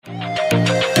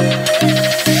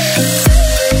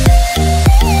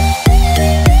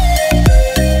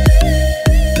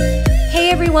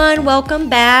everyone. Welcome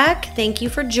back. Thank you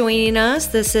for joining us.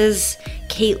 This is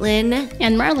Caitlin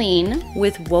and Marlene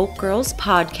with Woke Girls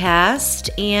Podcast.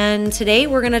 And today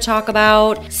we're going to talk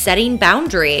about setting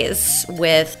boundaries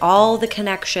with all the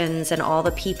connections and all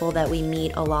the people that we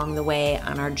meet along the way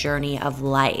on our journey of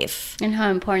life. And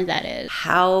how important that is.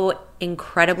 How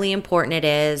incredibly important it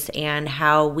is, and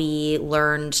how we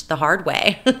learned the hard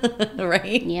way,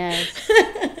 right? Yes.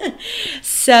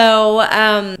 So,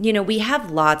 we have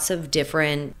lots of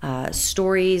different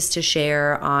stories to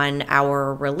share on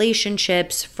our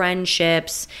relationships,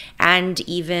 friendships, and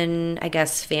even, I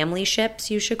guess, family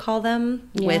ships, you should call them,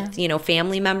 with,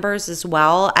 family members as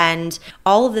well. And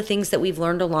all of the things that we've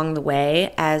learned along the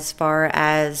way as far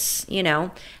as,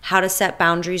 how to set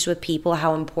boundaries with people,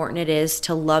 how important it is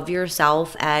to love yourself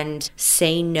and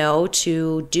say no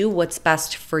to do what's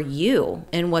best for you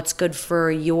and what's good for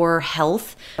your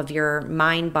health of your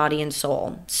mind, body, and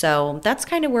soul. So that's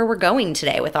kind of where we're going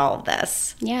today with all of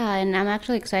this. Yeah, and I'm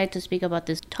actually excited to speak about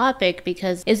this topic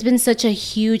because it's been such a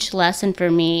huge lesson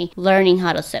for me learning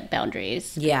how to set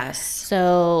boundaries. Yes.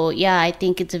 So, yeah, I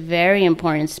think it's very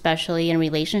important, especially in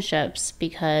relationships,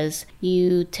 because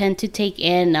you tend to take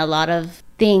in a lot of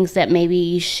things that maybe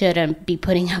you shouldn't be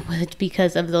putting up with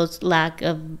because of those lack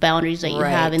of boundaries that you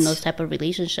have in those type of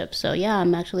relationships. So yeah,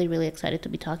 I'm actually really excited to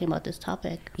be talking about this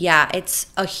topic. Yeah,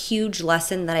 it's a huge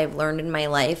lesson that I've learned in my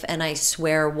life, and I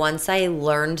swear once I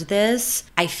learned this,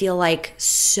 I feel like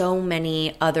so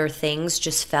many other things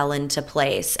just fell into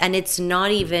place. And it's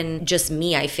not even just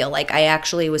me. I feel like I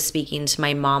actually was speaking to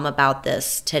my mom about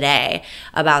this today,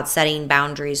 about setting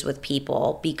boundaries with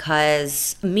people,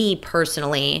 because me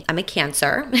personally, I'm a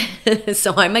Cancer.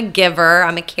 So I'm a giver,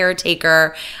 I'm a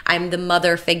caretaker, I'm the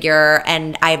mother figure,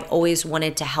 and I've always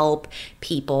wanted to help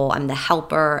people. I'm the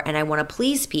helper, and I want to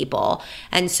please people.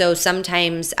 And so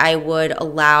sometimes I would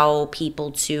allow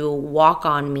people to walk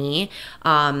on me,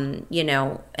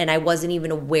 and I wasn't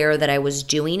even aware that I was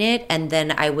doing it. And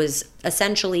then I was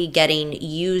essentially getting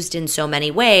used in so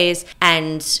many ways,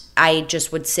 and I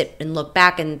just would sit and look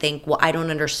back and think, well, I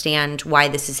don't understand why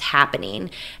this is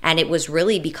happening. And it was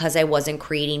really because I wasn't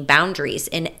creating boundaries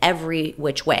in every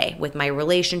which way with my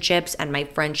relationships and my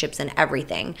friendships and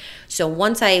everything. So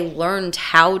once I learned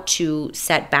how to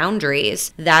set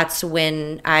boundaries, that's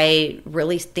when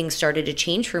things started to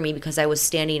change for me, because I was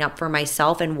standing up for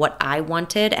myself and what I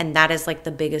wanted. And that is like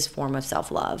the biggest form of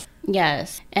self-love.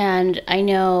 Yes. And I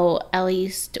know, at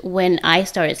least when I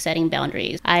started setting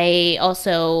boundaries, I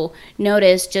also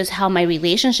noticed just how my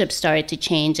relationships started to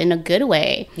change in a good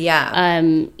way. Yeah.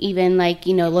 Even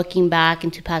looking back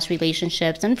into past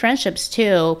relationships and friendships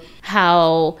too,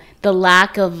 how the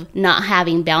lack of not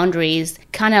having boundaries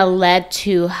kind of led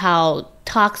to how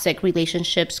toxic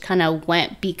relationships kind of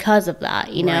went because of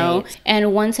that, know?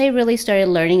 And once I really started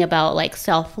learning about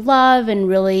self-love and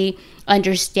really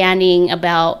understanding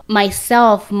about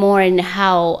myself more and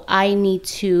how I need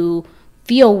to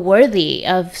feel worthy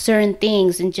of certain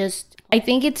things, and I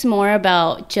think it's more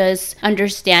about just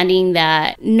understanding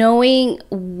that knowing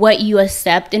what you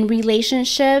accept in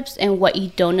relationships and what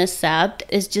you don't accept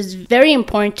is just very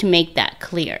important to make that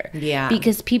clear. Yeah.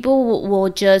 Because people will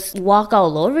just walk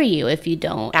all over you if you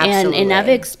don't. Absolutely. And I've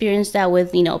experienced that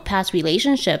with, past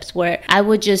relationships where I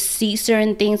would just see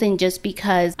certain things, and just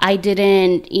because I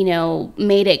didn't,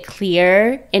 made it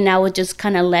clear, and I would just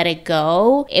kind of let it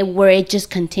go, where it just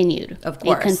continued. Of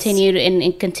course. It continued and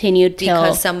it continued till...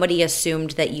 Because somebody assumed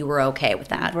that you were okay with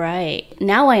that. Right.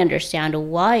 Now I understand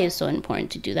why it's so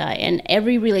important to do that. And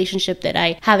every relationship that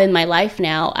I have in my life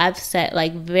now, I've set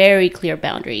very clear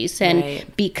boundaries. And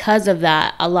because of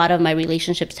that, a lot of my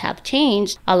relationships have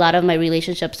changed. A lot of my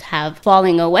relationships have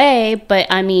fallen away. But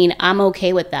I mean, I'm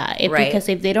okay with that. Because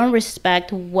if they don't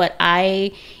respect what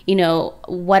I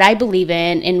believe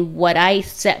in and what I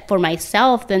set for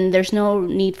myself, then there's no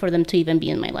need for them to even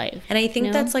be in my life. And I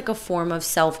think that's a form of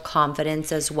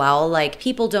self-confidence as well.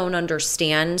 People don't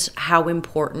understand how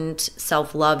important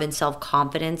self-love and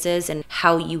self-confidence is, and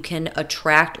how you can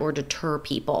attract or deter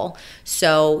people.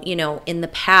 So, in the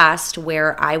past,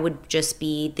 where I would just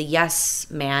be the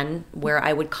yes man, where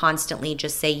I would constantly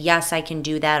just say, yes, I can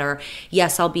do that, or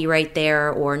yes, I'll be right there,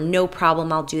 or no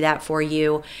problem, I'll do that for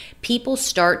you. People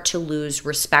start to lose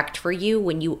respect for you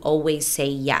when you always say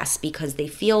yes, because they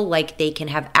feel like they can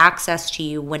have access to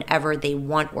you whenever they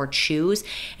want or choose,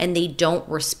 and they don't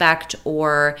respect respect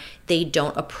or they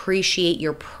don't appreciate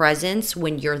your presence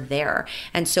when you're there.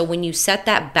 And so when you set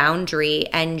that boundary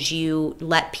and you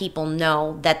let people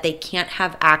know that they can't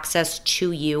have access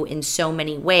to you in so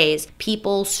many ways,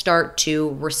 people start to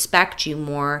respect you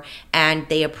more and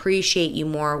they appreciate you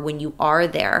more when you are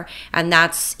there. And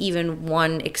that's even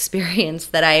one experience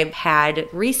that I've had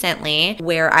recently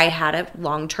where I had a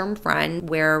long-term friend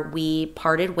where we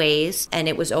parted ways and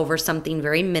it was over something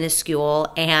very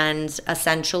minuscule. And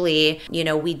essentially,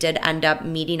 we did end up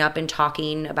meeting up and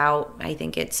talking about, I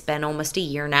think it's been almost a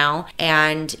year now.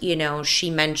 And, she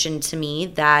mentioned to me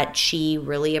that she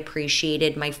really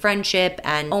appreciated my friendship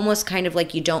and almost kind of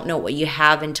like you don't know what you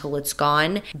have until it's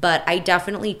gone. But I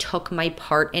definitely took my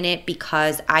part in it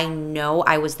because I know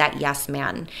I was that yes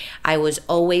man. I was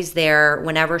always there.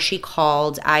 Whenever she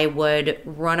called, I would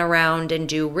run around and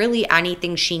do really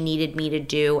anything she needed me to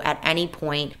do at any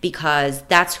point because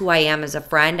that's who I am as a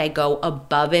friend. I go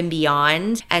above and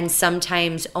beyond, and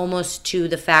sometimes almost to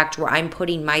the fact where I'm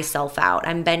putting myself out.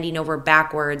 I'm bending over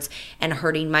backwards and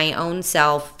hurting my own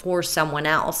self for someone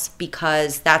else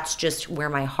because that's just where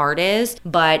my heart is.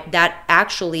 But that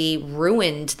actually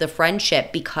ruined the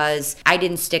friendship because I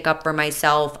didn't stick up for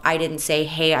myself. I didn't say,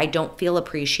 hey, I don't feel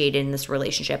appreciated in this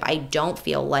relationship. I don't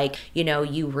feel like,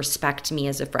 you respect me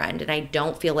as a friend, and I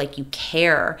don't feel like you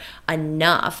care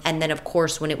enough. And then, of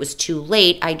course, when it was too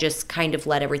late, I just kind of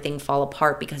let everything fall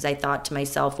apart because I thought to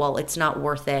myself, well, it's not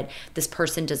worth it. This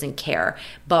person doesn't care.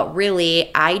 But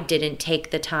really, I didn't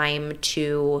take the time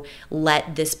to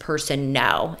let this person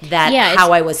know that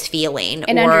how I was feeling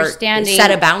and or understanding,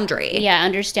 set a boundary. Yeah,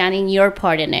 understanding your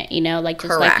part in it, like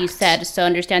you said. So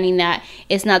understanding that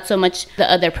it's not so much the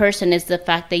other person, it's the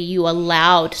fact that you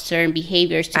allowed certain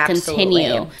behaviors to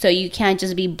continue. So you can't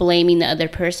just be blaming the other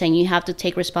person. You have to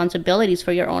take responsibilities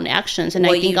for your own actions. And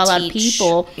I think a lot of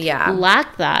people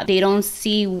lack that. They don't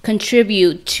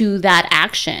contribute to that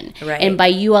action. Right. And by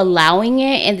you allowing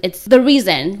it, and it's the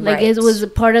reason, it was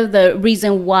part of the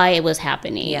reason why it was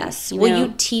happening. Yes.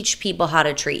 You teach people how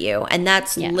to treat you. And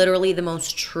that's literally the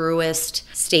most truest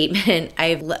statement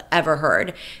I've ever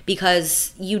heard,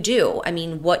 because you do. I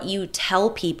mean, what you tell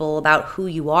people about who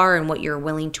you are and what you're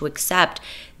willing to accept,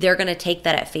 they're going to take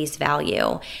that at face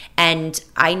value. And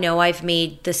I know I've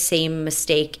made the same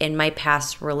mistake in my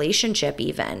past relationship,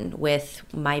 even with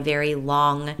my very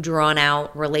long, drawn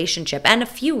out relationship and a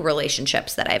few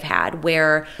relationships that I've had,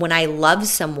 where when I love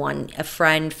someone, a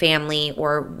friend, family,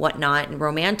 or whatnot, and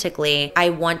romantically, I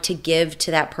want to give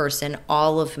to that person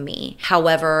all of me.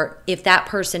 However, if that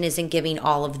person isn't giving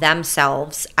all of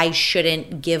themselves, I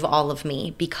shouldn't give all of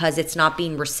me because it's not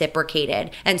being reciprocated.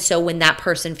 And so when that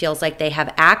person feels like they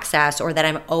have access or that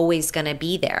I'm always going to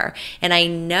be there. And I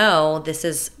know this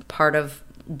is part of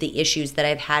the issues that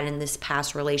I've had in this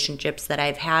past relationships that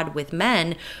I've had with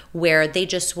men, where they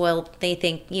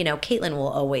think, Caitlin will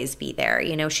always be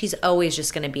there. She's always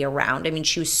just going to be around. I mean,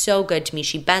 she was so good to me.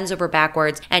 She bends over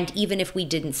backwards. And even if we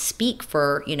didn't speak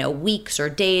for, weeks or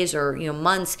days or,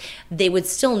 months, they would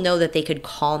still know that they could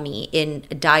call me in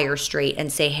dire strait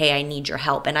and say, hey, I need your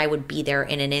help. And I would be there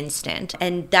in an instant.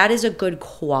 And that is a good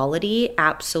quality.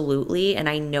 Absolutely. And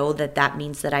I know that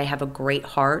means that I have a great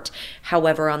heart.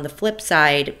 However, on the flip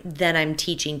side, then I'm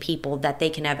teaching people that they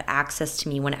can have access to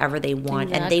me whenever they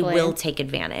want, and they will take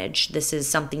advantage. This is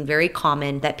something very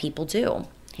common that people do,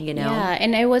 Yeah,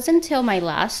 and it wasn't until my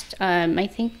last, I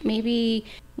think maybe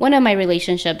one of my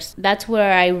relationships, that's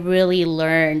where I really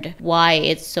learned why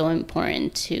it's so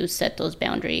important to set those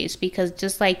boundaries. Because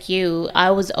just like you, I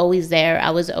was always there.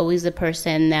 I was always the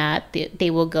person that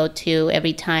they will go to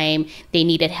every time they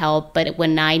needed help. But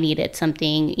when I needed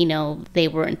something, they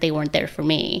weren't there for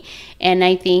me. And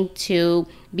I think too,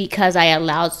 because I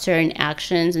allowed certain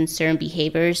actions and certain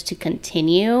behaviors to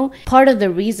continue, part of the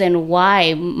reason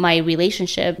why my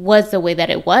relationship was the way that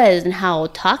it was and how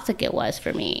toxic it was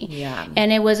for me. Yeah.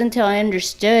 And it was until I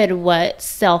understood what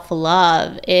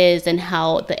self-love is and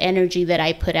how the energy that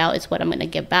I put out is what I'm going to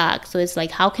get back. So it's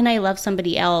like, how can I love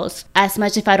somebody else as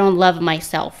much if I don't love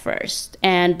myself first?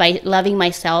 And by loving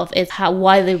myself is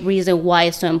the reason why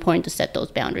it's so important to set those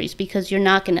boundaries, because you're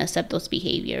not going to accept those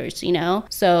behaviors,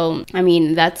 So, I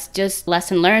mean, that's just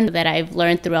lesson learned that I've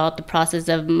learned throughout the process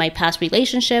of my past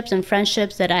relationships and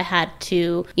friendships that I had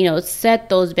to, set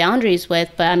those boundaries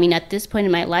with. But I mean, at this point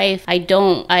in my life, I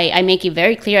make it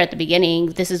very clear at the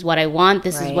beginning, this is what I want,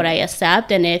 this is what I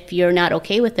accept. And if you're not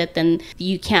okay with it, then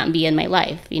you can't be in my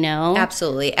life,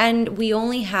 Absolutely. And we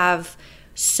only have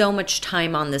so much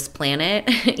time on this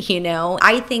planet, you know?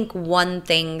 I think one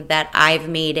thing that I've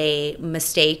made a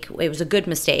mistake, it was a good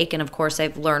mistake, and of course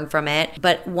I've learned from it,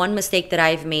 but one mistake that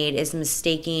I've made is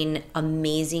mistaking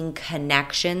amazing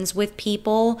connections with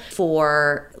people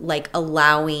for like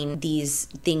allowing these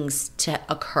things to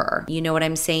occur. You know what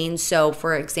I'm saying? So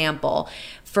for example,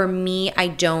 for me, I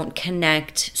don't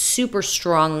connect super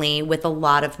strongly with a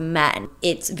lot of men.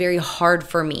 It's very hard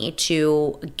for me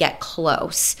to get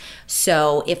close.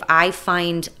 So if I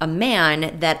find a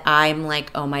man that I'm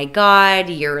like, oh my God,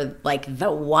 you're like the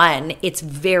one, it's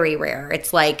very rare.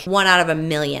 It's like 1 out of a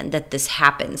million that this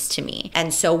happens to me.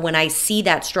 And so when I see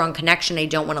that strong connection, I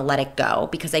don't want to let it go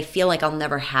because I feel like I'll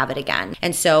never have it again.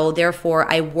 And so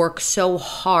therefore, I work so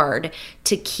hard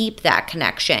to keep that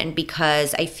connection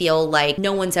because I feel like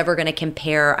no one's ever going to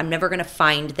compare. I'm never going to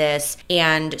find this.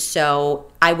 And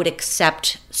so I would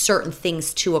accept certain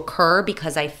things to occur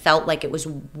because I felt like it was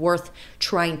worth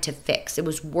trying to fix. It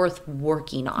was worth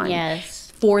working on. Yes.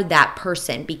 For that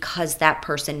person because that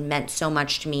person meant so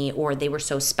much to me or they were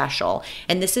so special.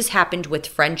 And this has happened with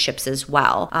friendships as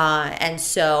well. And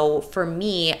so for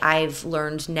me, I've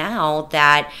learned now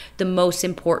that the most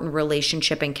important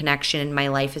relationship and connection in my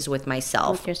life is with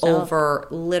myself over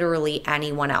literally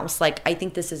anyone else. Like, I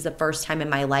think this is the first time in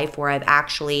my life where I've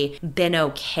actually been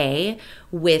okay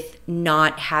with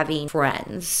not having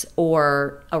friends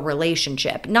or a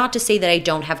relationship. Not to say that I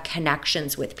don't have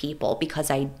connections with people, because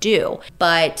I do,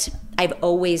 but I've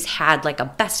always had like a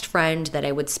best friend that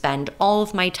I would spend all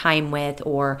of my time with,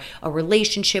 or a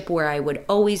relationship where I would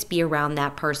always be around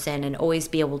that person and always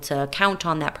be able to count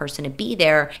on that person to be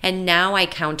there. And now I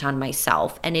count on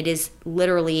myself, and it is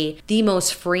literally the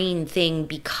most freeing thing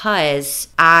because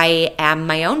I am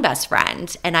my own best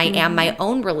friend and I am my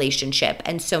own relationship.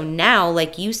 And so now,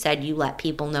 like you said, you let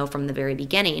people know from the very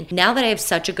beginning. Now that I have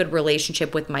such a good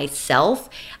relationship with myself,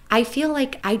 I feel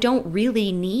like I don't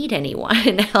really need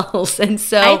anyone else. And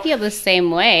so I feel the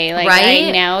same way. Like,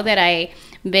 right? Now that I've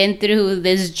been through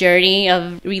this journey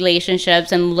of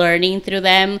relationships and learning through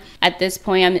them, at this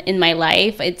point I'm in my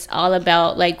life, it's all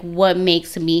about like what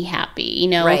makes me happy. You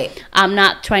know, right. I'm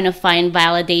not trying to find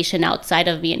validation outside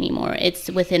of me anymore. It's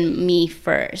within me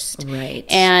first. Right.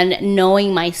 And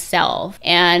knowing myself.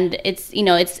 And it's, you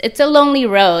know, it's a lonely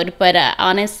road, but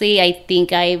honestly, I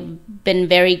think I've been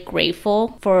very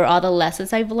grateful for all the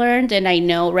lessons I've learned. And I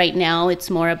know right now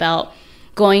it's more about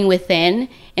going within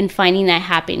and finding that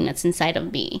happiness inside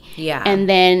of me. Yeah.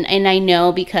 And I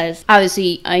know, because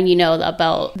obviously you know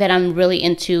about that I'm really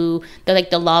into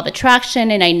the law of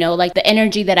attraction, and I know like the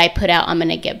energy that I put out, I'm going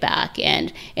to get back.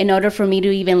 And in order for me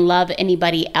to even love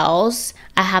anybody else,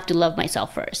 I have to love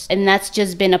myself first. And that's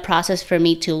just been a process for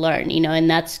me to learn, you know, and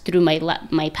that's through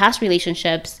my past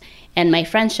relationships and my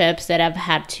friendships that I've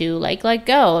had to like let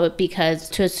go, because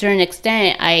to a certain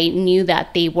extent I knew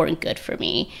that they weren't good for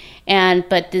me.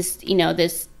 But this, you know,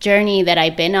 this journey that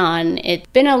I've been on, it's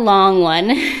been a long one.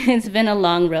 It's been a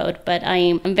long road, but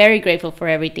I'm very grateful for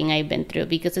everything I've been through,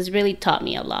 because it's really taught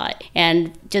me a lot.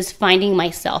 And just finding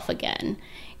myself again,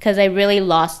 because I really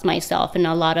lost myself in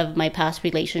a lot of my past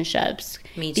relationships.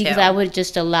 Me too. Because I would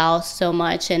just allow so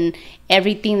much, and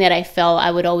everything that I felt,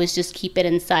 I would always just keep it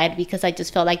inside, because I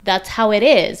just felt like that's how it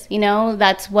is. You know,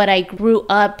 that's what I grew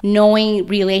up knowing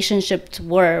relationships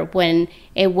were, when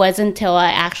it wasn't until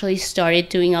I actually started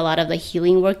doing a lot of the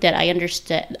healing work that I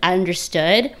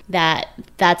understood that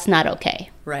that's not okay.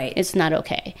 Right. It's not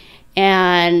okay.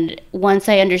 And once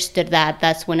I understood that,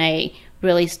 that's when I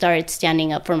really started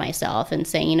standing up for myself and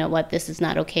saying, you know what, this is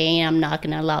not okay. I'm not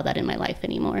going to allow that in my life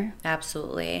anymore.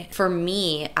 Absolutely. For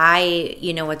me,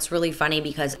 it's really funny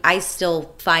because I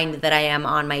still find that I am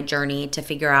on my journey to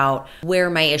figure out where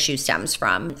my issue stems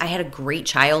from. I had a great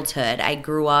childhood. I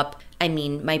grew up,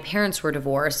 my parents were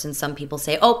divorced, and some people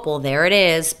say, oh, well, there it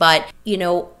is. But, you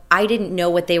know, I didn't know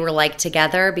what they were like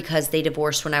together because they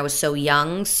divorced when I was so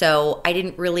young. So I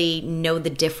didn't really know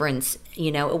the difference.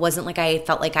 You know, it wasn't like I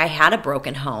felt like I had a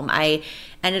broken home. I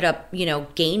ended up,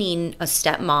 gaining a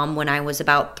stepmom when I was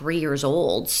about 3 years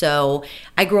old. So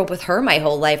I grew up with her my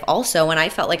whole life also, and I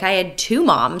felt like I had two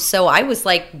moms. So I was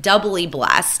like doubly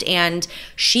blessed, and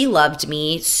she loved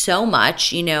me so much,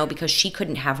 because she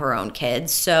couldn't have her own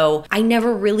kids. So I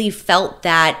never really felt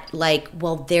that like,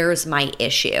 well, there's my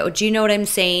issue. Do you know what I'm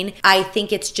saying? I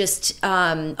think it's just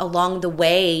along the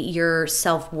way, your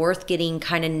self-worth getting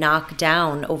kind of knocked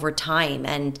down over time.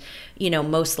 And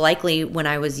most likely when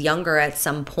I was younger at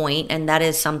some point, and that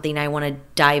is something I want to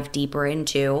dive deeper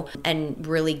into, and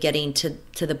really getting to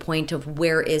to the point of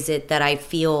where is it that I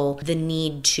feel the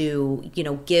need to,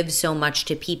 give so much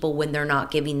to people when they're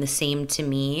not giving the same to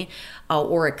me,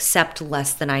 or accept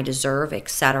less than I deserve,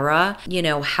 etc.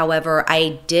 However,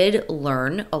 I did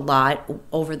learn a lot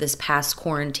over this past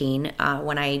quarantine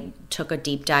when I took a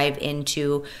deep dive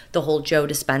into the whole Joe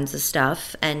Dispenza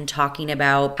stuff and talking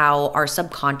about how our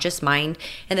subconscious mind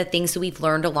and the things that we've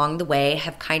learned along the way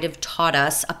have kind of taught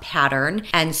us a pattern.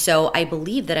 And so I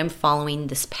believe that I'm following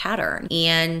this pattern.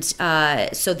 And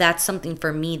so that's something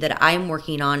for me that I'm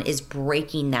working on, is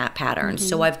breaking that pattern. Mm-hmm.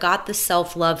 So I've got the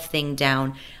self-love thing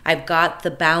down. I've got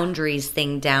the boundaries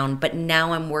thing down, but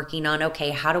now I'm working on, okay,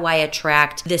 how do I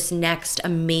attract this next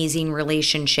amazing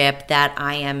relationship that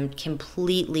I am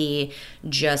completely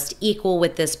just equal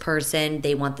with this person.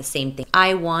 They want the same thing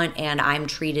I want, and I'm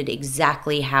treated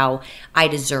exactly how I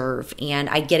deserve, and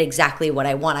I get exactly what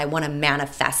I want. I want to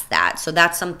manifest that. So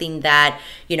that's something that,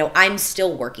 I'm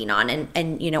still working on.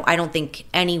 And I don't think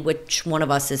any which one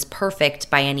of us is perfect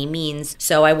by any means.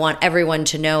 So I want everyone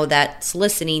to know that's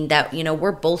listening that,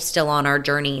 we're both still on our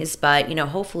journeys, but,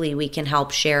 hopefully we can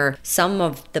help share some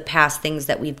of the past things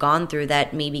that we've gone through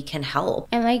that maybe can help.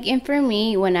 And for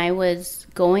me, when I was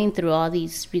going through all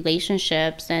these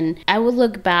relationships, and I would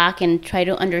look back and try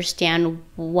to understand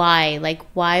why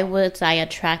was I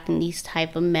attracting these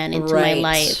type of men into my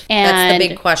life? And that's the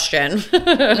big question.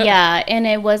 Yeah, and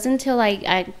it wasn't until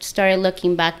I started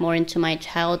looking back more into my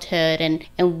childhood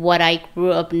and what I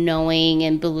grew up knowing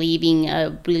and believing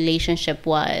a relationship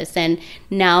was, and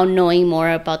now knowing more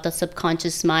about the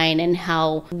subconscious mind and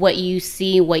how what you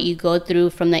see, what you go through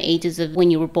from the ages of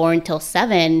when you were born till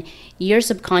 7, your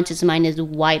subconscious mind is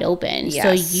wide open. Yes.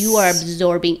 So you are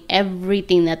absorbing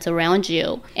everything that's around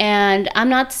you. And I'm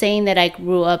not saying that I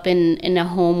grew up in a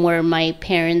home where my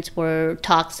parents were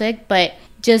toxic, but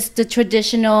just the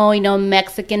traditional,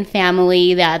 Mexican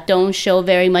family that don't show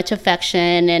very much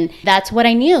affection, and that's what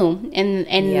I knew.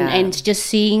 And just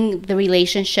seeing the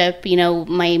relationship,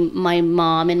 my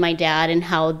mom and my dad and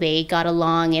how they got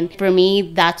along, and for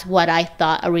me, that's what I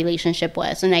thought a relationship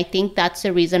was. And I think that's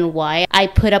the reason why I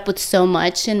put up with so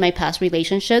much in my past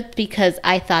relationships, because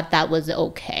I thought that was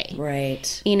okay.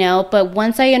 Right. But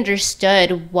once I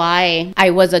understood why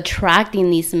I was attracting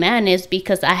these men, is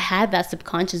because I had that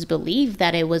subconscious belief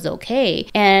that it was okay.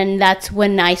 And that's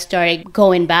when I started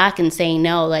going back and saying,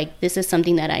 no, this is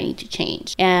something that I need to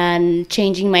change. And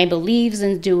changing my beliefs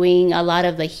and doing a lot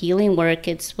of the healing work,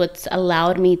 it's what's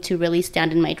allowed me to really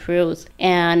stand in my truth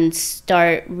and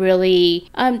start really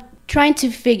trying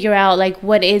to figure out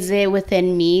what is it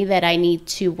within me that I need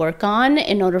to work on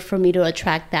in order for me to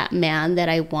attract that man that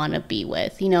I want to be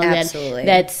with, Absolutely.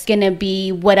 That's gonna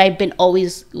be what I've been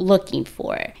always looking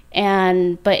for.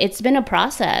 But it's been a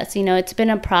process,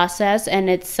 and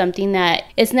it's something that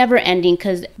it's never ending,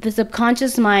 because the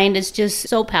subconscious mind is just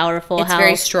so powerful. It's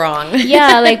very strong.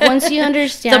 Yeah, once you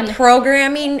understand, the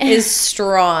programming is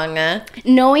strong.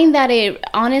 Knowing that it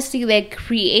honestly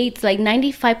creates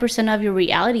 95% of your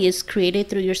reality is created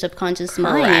through your subconscious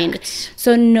mind.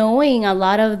 So knowing a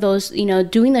lot of those,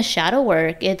 doing the shadow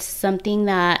work, it's something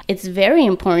that it's very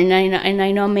important. And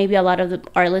I know maybe a lot of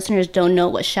our listeners don't know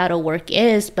what shadow work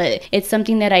is, but it's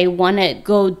something that I want to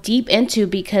go deep into,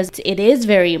 because it is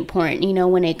very important,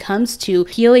 when it comes to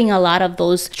healing a lot of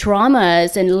those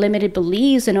traumas and limited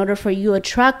beliefs in order for you to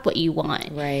attract what you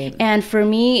want. Right. And for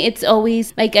me, it's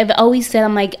always I've always said,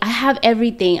 I have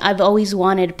everything I've always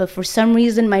wanted, but for some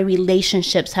reason my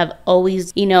relationships have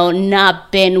always,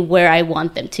 not been where I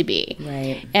want them to be.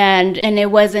 Right. And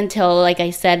it wasn't until, I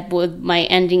said, with my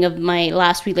ending of my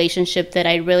last relationship, that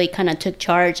I really kind of took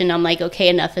charge, and I'm okay,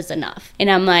 enough is enough. And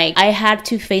I'm I had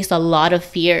to face a lot of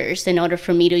fears in order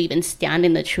for me to even stand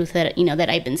in the truth that, that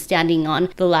I've been standing on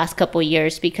the last couple of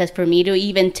years, because for me to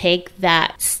even take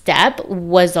that step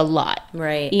was a lot.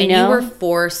 Right. You were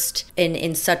forced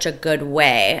in such a good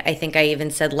way. I think I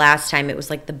even said last time it was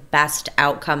the best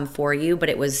outcome for you, but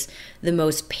it was the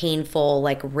most painful,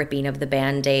 ripping of the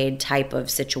Band-Aid type of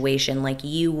situation.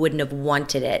 You wouldn't have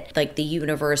wanted it. The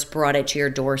universe brought it to your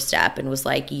doorstep and was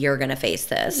you're going to face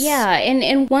this. Yeah.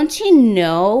 And once you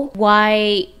know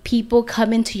why people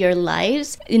come into your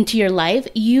life,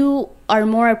 you are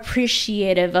more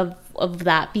appreciative of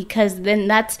that, because then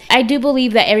I do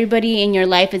believe that everybody in your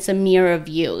life is a mirror of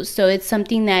you. So it's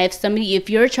something that if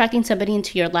you're attracting somebody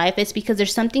into your life, it's because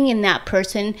there's something in that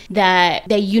person that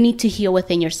you need to heal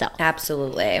within yourself.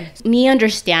 Absolutely. Me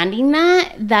understanding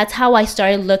that's how I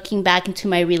started looking back into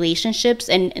my relationships,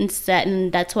 and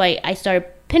that's why I started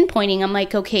pinpointing. I'm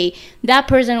like, okay, that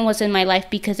person was in my life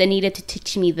because it needed to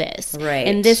teach me this. Right.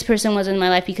 And this person was in my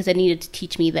life because it needed to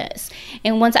teach me this.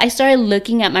 And once I started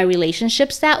looking at my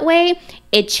relationships that way,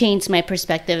 it changed my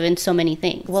perspective in so many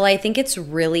things. Well, I think it's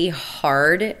really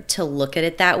hard to look at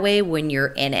it that way when you're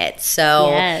in it.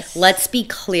 So let's be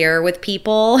clear with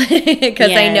people,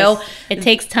 because I know it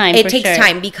takes time. It takes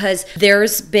time, because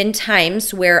there's been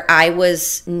times where I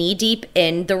was knee deep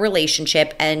in the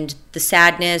relationship and the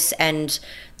sadness and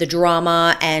the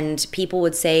drama, and people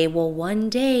would say, well, one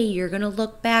day you're gonna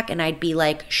look back, and I'd be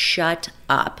like, shut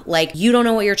up. Like, you don't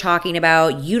know what you're talking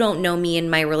about. You don't know me in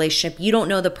my relationship. You don't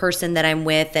know the person that I'm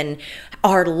with and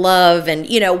our love and,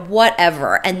 you know,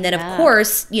 whatever. And then, of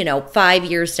course, you know, 5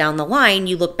 years down the line,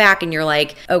 you look back and you're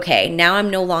like, okay, now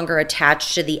I'm no longer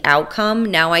attached to the outcome.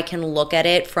 Now I can look at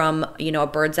it from, you know, a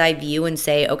bird's eye view and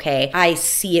say, okay, I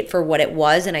see it for what it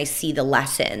was and I see the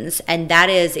lessons. And that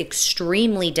is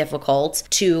extremely difficult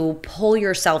to pull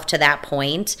yourself to that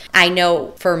point. I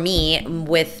know for me,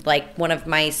 with like one of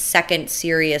my second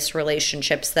serious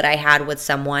relationships that I had with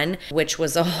someone, which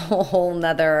was a whole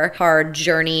nother hard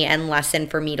journey and lesson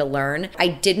for me to learn, I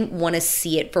didn't want to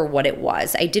see it for what it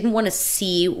was. I didn't want to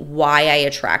see why I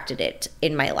attracted it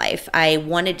in my life. I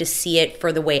wanted to see it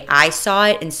for the way I saw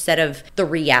it instead of the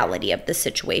reality of the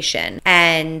situation.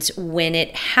 And when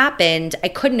it happened, I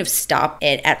couldn't have stopped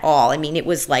it at all. I mean, it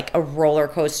was like a roller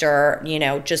coaster, you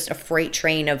know, just a freight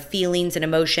train of feelings and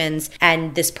emotions.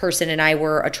 And this person and I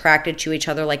were attracted to each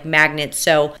other like magnets.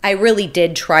 So I really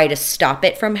did try to stop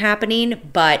it from happening,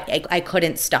 but I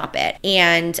couldn't stop it.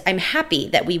 And I'm happy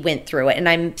that we went through it. And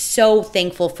I'm so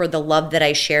thankful for the love that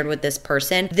I shared with this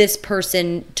person. This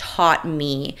person taught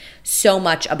me so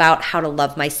much about how to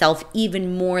love myself,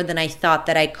 even more than I thought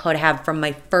that I could have from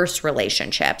my first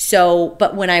relationship. So,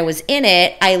 but when I was in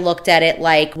it, I looked at it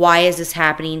like, why is this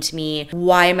happening to me?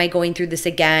 Why am I going through this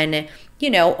again? You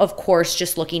know, of course,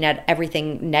 just looking at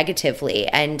everything negatively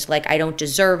and like, I don't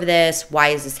deserve this. Why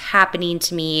is this happening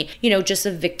to me? You know, just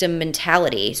a victim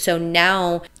mentality. So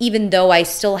now, even though I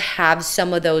still have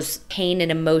some of those pain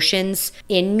and emotions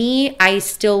in me, I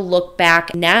still look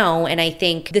back now and I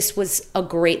think this was a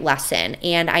great lesson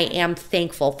and I am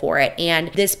thankful for it.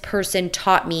 And this person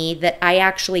taught me that I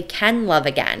actually can love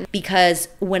again, because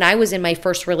when I was in my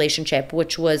first relationship,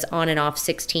 which was on and off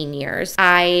 16 years,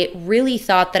 I really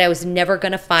thought that I was never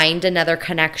going to find another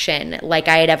connection like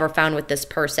I had ever found with this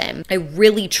person. I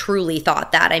really truly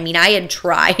thought that. I mean, I had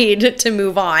tried to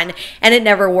move on and it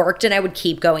never worked and I would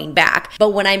keep going back.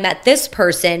 But when I met this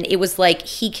person, it was like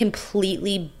he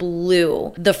completely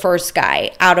blew the first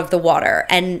guy out of the water.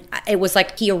 And it was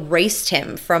like he erased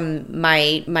him from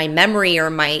my memory or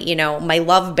my, you know, my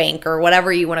love bank or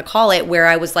whatever you want to call it, where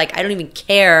I was like, I don't even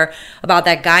care about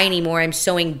that guy anymore. I'm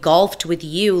so engulfed with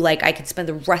you. Like, I could spend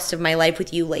the rest of my life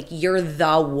with you. Like, you're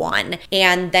the one.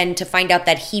 And then to find out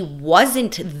that he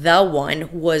wasn't the one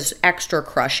was extra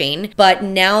crushing. But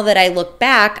now that I look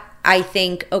back, I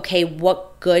think, okay, what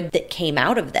good that came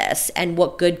out of this? And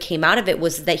what good came out of it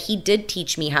was that he did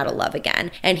teach me how to love again.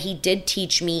 And he did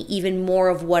teach me even more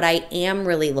of what I am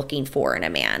really looking for in a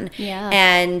man. Yeah.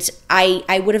 And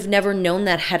I would have never known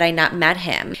that had I not met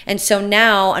him. And so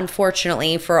now,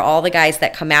 unfortunately, for all the guys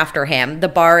that come after him, the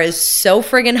bar is so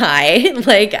friggin' high.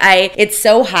 It's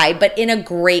so high, but in a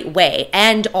great way.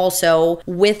 And also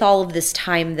with all of this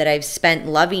time that I've spent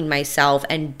loving myself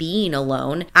and being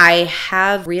alone, I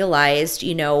have realized,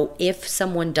 you know, if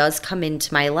someone does come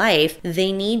into my life,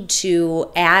 they need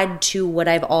to add to what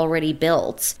I've already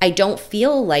built. I don't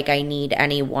feel like I need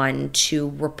anyone to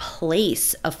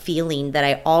replace a feeling that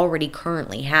I already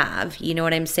currently have. You know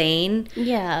what I'm saying?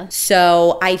 Yeah.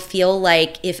 So I feel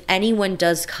like if anyone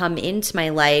does come into my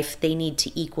life, they need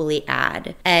to equally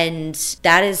add. And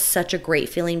that is such a great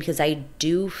feeling because I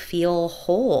do feel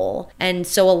whole. And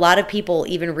so a lot of people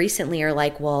even recently are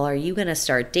like, well, are you going to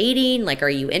start dating? Like, are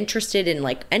you interested in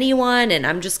like anyone? And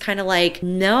I'm just kind of like,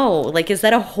 no, like, is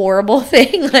that a horrible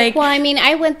thing? Like, well, I mean,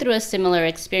 I went through a similar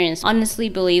experience. Honestly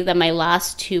believe that my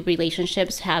last two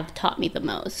relationships have taught me the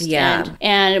most. Yeah.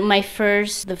 And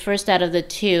the first out of the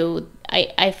two,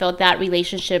 I felt that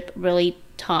relationship really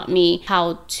taught me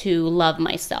how to love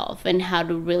myself and how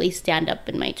to really stand up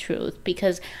in my truth,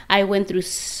 because I went through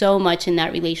so much in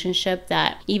that relationship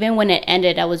that even when it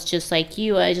ended, I was just like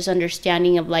you, I was just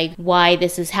understanding of like why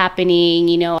this is happening.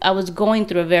 You know, I was going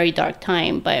through a very dark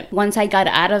time, but once I got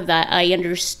out of that, I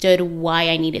understood why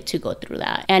I needed to go through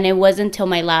that. And it wasn't until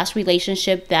my last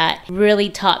relationship that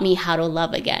really taught me how to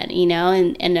love again, you know,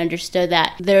 and understood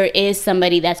that there is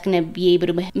somebody that's going to be able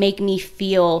to make me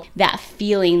feel that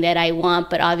feeling that I want,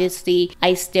 but obviously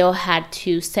I still had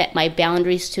to set my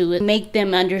boundaries to make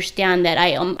them understand that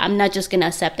I'm not just going to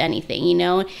accept anything, you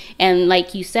know? And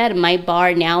like you said, my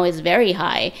bar now is very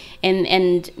high.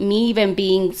 And me even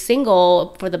being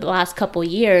single for the last couple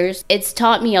years, it's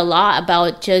taught me a lot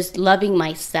about just loving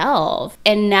myself.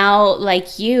 And now,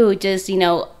 like you, just, you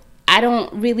know, I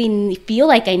don't really feel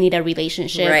like I need a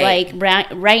relationship. Right.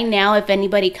 Like right now, if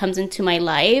anybody comes into my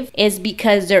life, is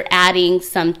because they're adding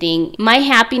something. My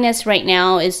happiness right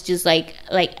now is just like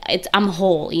I'm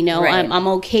whole, you know. Right. I'm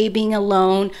okay being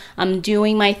alone. I'm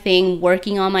doing my thing,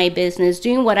 working on my business,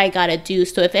 doing what I gotta do.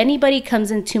 So if anybody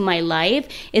comes into my life,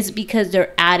 it's because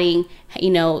they're adding,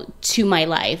 you know, to my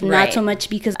life. Right. Not so much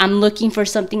because I'm looking for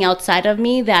something outside of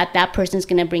me that person's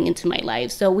going to bring into my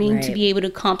life. So we need to be able to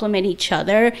complement each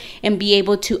other and be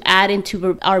able to add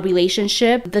into our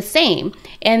relationship the same.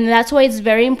 And that's why it's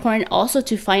very important also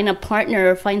to find a partner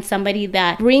or find somebody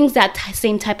that brings that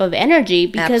same type of energy.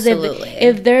 Because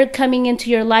if they're coming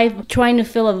into your life trying to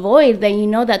fill a void, then you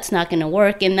know that's not going to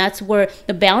work. And that's where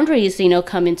the boundaries, you know,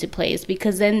 come into place.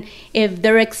 Because then if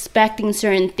they're expecting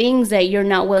certain things that you're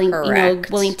not willing,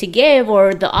 willing to give,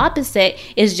 or the opposite,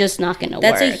 is just not going to work.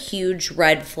 That's a huge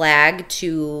red flag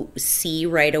to see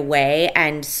right away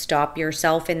and stop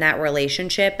yourself in that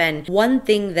relationship. And one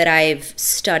thing that I've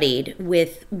studied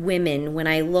with women, when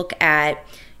I look at,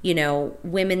 you know,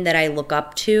 women that I look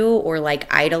up to or like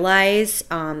idolize,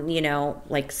 you know,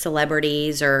 like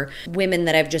celebrities or women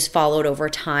that I've just followed over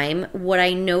time, what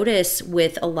I notice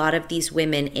with a lot of these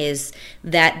women is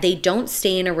that they don't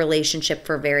stay in a relationship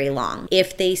for very long.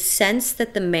 If they sense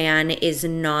that the man is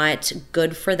not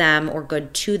good for them or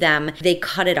good to them, they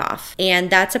cut it off.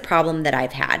 And that's a problem that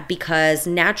I've had, because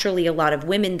naturally a lot of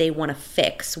women, they want to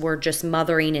fix. We're just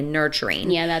mothering and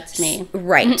nurturing. Yeah, that's me.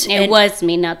 Right. It was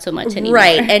me, not so much anymore.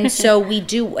 Right. And so we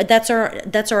do, that's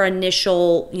our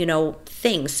initial, you know,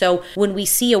 thing. So when we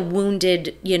see a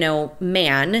wounded, you know,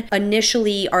 man,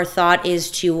 initially our thought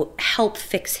is to help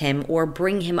fix him or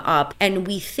bring him up. And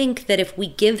we think that if we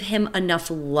give him enough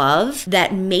love,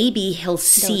 that maybe he'll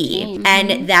see. Mm-hmm.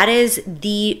 And that is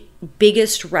the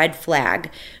biggest red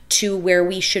flag to where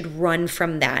we should run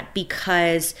from that,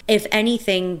 because if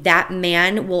anything, that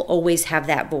man will always have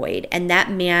that void, and that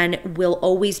man will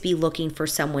always be looking for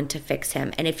someone to fix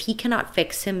him. And if he cannot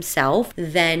fix himself,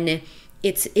 then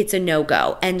it's a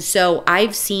no-go. And so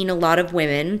I've seen a lot of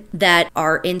women that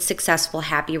are in successful,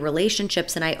 happy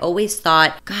relationships, and I always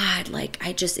thought, God, like,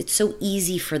 it's so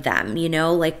easy for them, you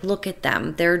know, like, look at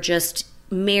them. They're just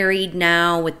married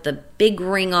now with the big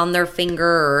ring on their finger,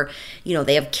 or, you know,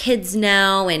 they have kids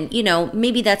now, and, you know,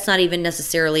 maybe that's not even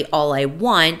necessarily all I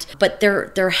want, but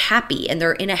they're happy, and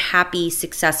they're in a happy,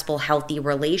 successful, healthy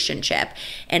relationship.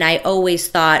 And I always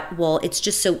thought, well, it's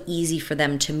just so easy for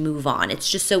them to move on. It's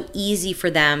just so easy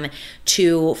for them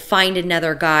to find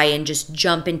another guy and just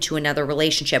jump into another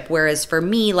relationship. Whereas for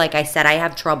me, like I said, I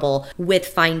have trouble with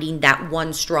finding that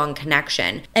one strong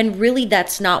connection. And really,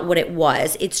 that's not what it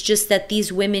was. It's just that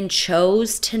these women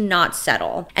chose to not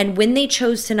settle. And when they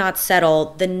chose to not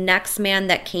settle, the next man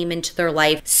that came into their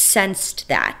life sensed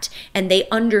that. And they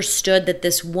understood that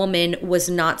this woman was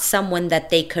not someone that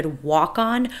they could walk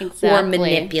on or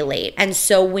manipulate. And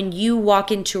so when you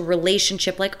walk into a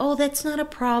relationship like, oh, that's not a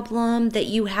problem, that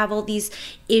you have all these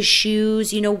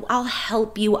issues, you know, I'll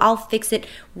help you, I'll fix it.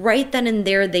 Right then and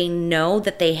there, they know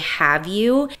that they have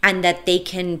you and that they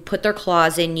can put their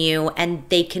claws in you, and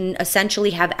they can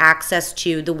essentially have access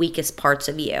to the weakest parts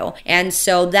of you. And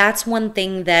so that's one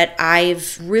thing that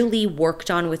I've really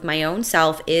worked on with my own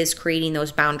self, is creating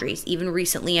those boundaries. Even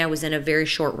recently, I was in a very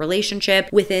short relationship.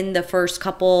 Within the first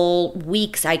couple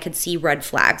weeks, I could see red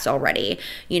flags already.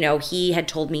 You know, he had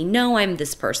told me, no, I'm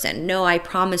this person. No, I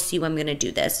promise you I'm going to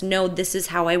do this. No, this is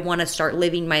how I want to start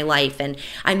living my life. And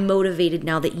I'm motivated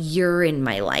now that you're in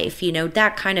my life, you know,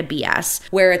 that kind of BS,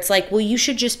 where it's like, well, you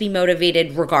should just be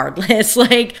motivated regardless.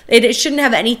 Like, it shouldn't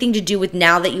have anything to do with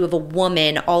now that you have a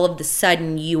woman, all of the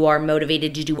sudden you are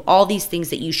motivated to do all these things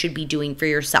that you should be doing for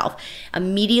yourself.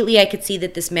 Immediately, I could see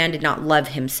that this man did not love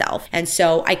himself. And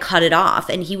so I cut it off,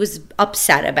 and he was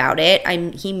upset about it.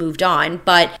 He moved on,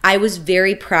 but I was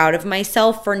very proud of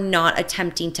myself for not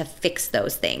attempting to fix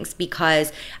those things,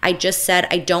 because I just said,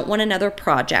 I don't want another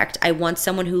project. I want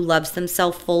someone who loves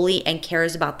themselves fully and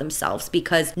cares about themselves,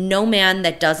 because no man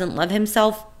that doesn't love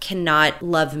himself cannot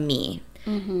love me.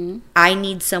 Mm-hmm. I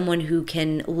need someone who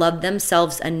can love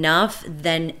themselves enough,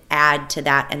 then add to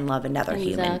that and love another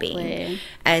human being.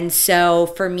 And so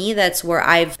for me, that's where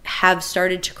have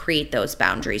started to create those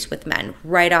boundaries with men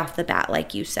right off the bat,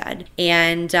 like you said.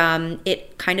 And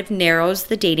it kind of narrows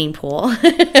the dating pool.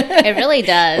 It really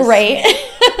does. Right?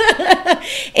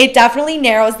 It definitely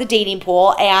narrows the dating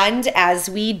pool. And as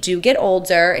we do get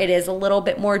older, it is a little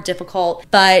bit more difficult.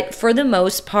 But for the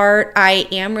most part, I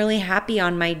am really happy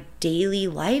on my daily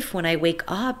life when I wake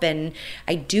up and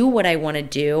I do what I want to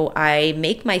do. I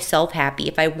make myself happy.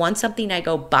 If I want something, I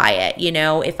go buy it. You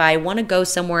know, if I want to go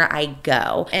somewhere, I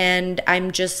go. And I'm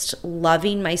just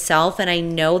loving myself. And I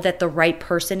know that the right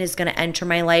person is going to enter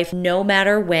my life no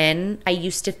matter when. I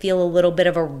used to feel a little bit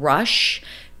of a rush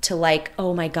to like,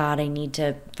 oh my God, I need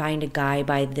to find a guy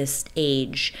by this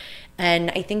age.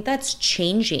 And I think that's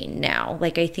changing now.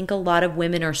 Like, I think a lot of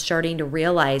women are starting to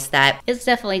realize that. It's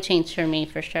definitely changed for me,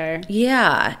 for sure.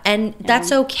 Yeah. And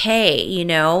that's okay, you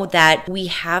know, that we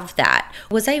have that.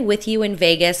 Was I with you in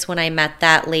Vegas when I met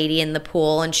that lady in the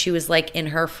pool and she was like in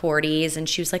her 40s and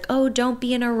she was like, oh, don't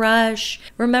be in a rush.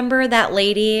 Remember that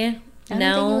lady? I don't think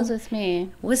it was with me.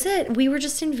 Was it? We were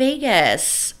just in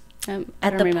Vegas.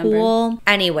 At the remember. pool.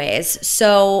 Anyways,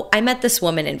 so I met this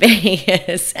woman in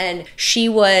Vegas and she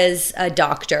was a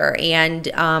doctor. And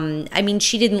I mean,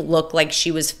 she didn't look like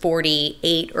she was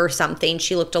 48 or something.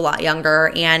 She looked a lot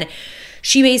younger. And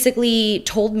she basically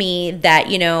told me that,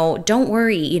 you know, don't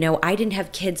worry, you know, I didn't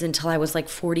have kids until I was like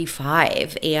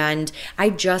 45 and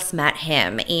I just met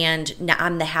him and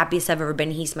I'm the happiest I've ever been.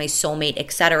 He's my soulmate,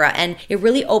 etc. And it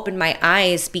really opened my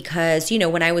eyes because, you know,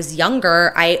 when I was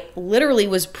younger, I literally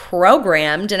was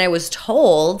programmed and I was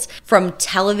told from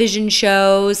television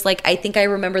shows. Like, I think I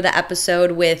remember the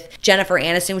episode with Jennifer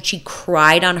Aniston when she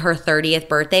cried on her 30th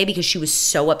birthday because she was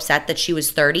so upset that she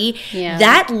was 30. Yeah.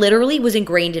 That literally was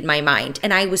ingrained in my mind.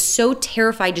 And I was so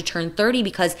terrified to turn 30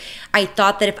 because I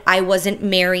thought that if I wasn't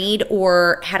married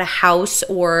or had a house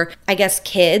or I guess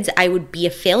kids, I would be a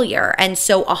failure. And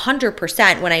so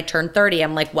 100% when I turned 30,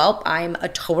 I'm like, well, I'm a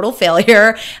total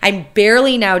failure. I'm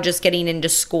barely now just getting into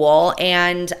school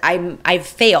and I've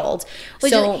failed.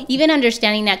 So even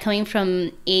understanding that coming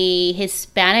from a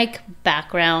Hispanic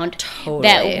background, Totally.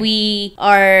 that we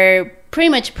are pretty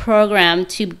much programmed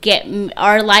to get,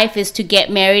 our life is to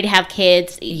get married, have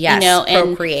kids, Yes, you know, and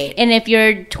procreate. And if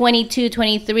you're 22,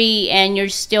 23 and you're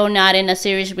still not in a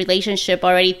serious relationship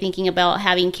already thinking about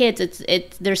having kids,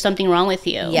 it's there's something wrong with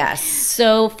you. Yes.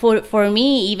 So for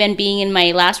me, even being in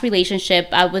my last relationship,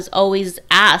 I was always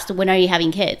asked, when are you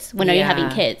having kids? When are you having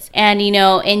kids? And, you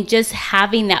know, and just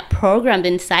having that programmed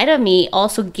inside of me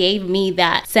also gave me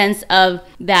that sense of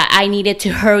that I needed to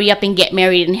hurry up and get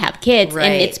married and have kids. Right.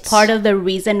 And it's part of the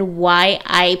reason why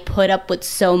I put up with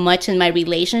so much in my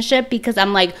relationship, because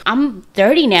I'm like, I'm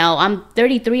 30 now, I'm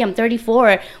 33, I'm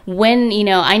 34, when, you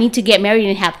know, I need to get married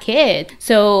and have kids.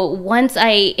 So once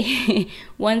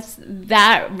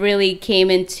that really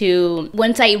came into,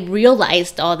 once I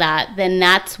realized all that, then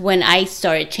that's when I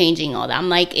started changing all that. I'm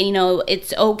like, you know,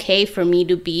 it's okay for me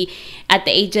to be at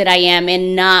the age that I am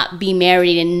and not be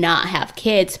married and not have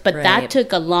kids. But that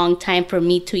took a long time for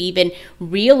me to even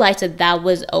realize that that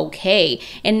was okay.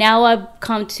 And now I've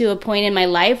come to a point in my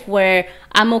life where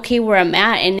I'm okay where I'm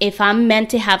at. And if I'm meant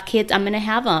to have kids, I'm going to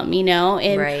have them, you know,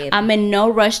 and I'm in no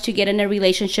rush to get in a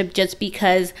relationship just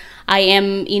because I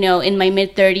am, you know, in my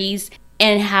mid 30s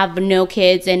and have no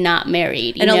kids and not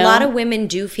married. And a lot of women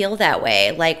do feel that way.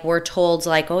 Like, we're told,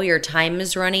 like, oh, your time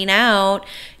is running out,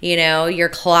 you know, your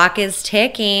clock is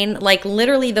ticking. Like,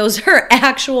 literally, those are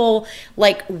actual,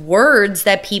 like, words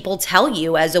that people tell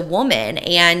you as a woman.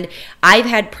 And I've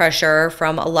had pressure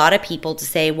from a lot of people to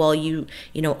say, well, you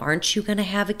know, aren't you going to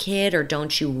have a kid, or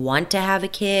don't you want to have a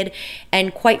kid?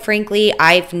 And quite frankly,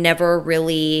 I've never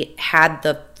really had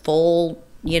the full,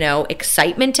 you know,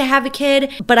 excitement to have a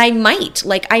kid, but I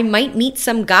might meet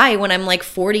some guy when I'm like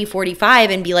 40,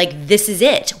 45 and be like, this is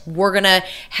it, we're gonna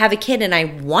have a kid and I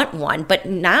want one. But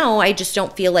now I just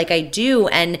don't feel like I do.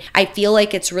 And I feel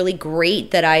like it's really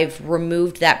great that I've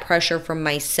removed that pressure from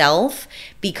myself,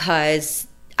 because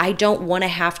I don't want to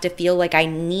have to feel like I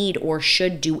need or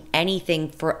should do anything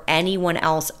for anyone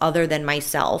else other than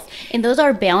myself. And those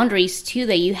are boundaries too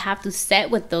that you have to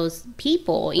set with those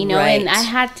people, you know. Right. And I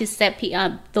had to set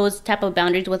those type of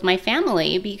boundaries with my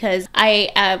family, because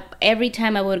I every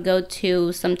time I would go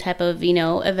to some type of, you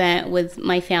know, event with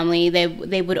my family,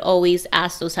 they would always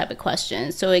ask those type of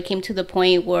questions. So it came to the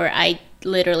point where I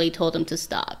literally told them to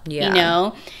stop, you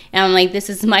know. And I'm like, this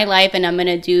is my life and I'm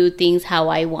gonna do things how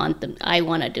I want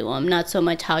to do them, not so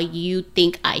much how you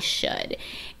think I should.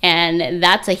 And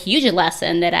that's a huge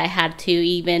lesson that I had to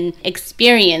even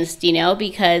experience,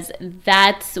 because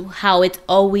that's how it's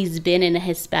always been in a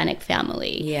Hispanic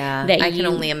family. Yeah, I can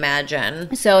only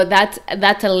imagine. So that's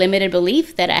a limited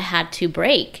belief that I had to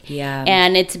break. Yeah.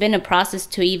 And it's been a process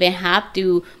to even have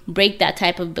to break that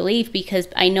type of belief, because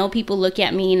I know people look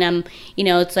at me and I'm,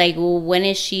 it's like, well, when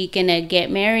is she gonna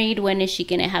get married? When is she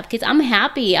gonna have kids? I'm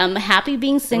happy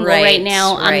being single right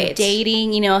now. Right. I'm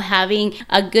dating, having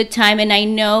a good time. And I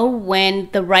know when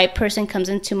the right person comes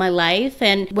into my life,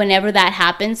 and whenever that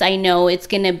happens, I know it's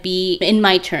gonna be in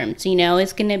my terms,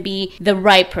 it's gonna be the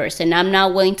right person. I'm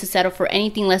not willing to settle for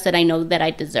anything less that I know that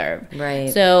I deserve.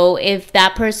 Right. So if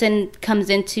that person comes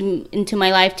into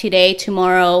my life today,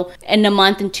 tomorrow, in a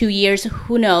month, in 2 years,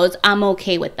 who knows, I'm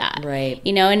okay with that. Right.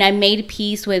 And I made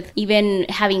peace with even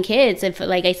having kids. If,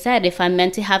 like I said, if I'm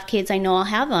meant to have kids, I know I'll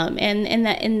have them.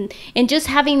 And just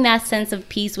having that sense of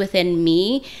peace within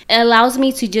me allows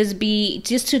me to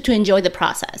to enjoy the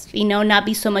process, not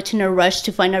be so much in a rush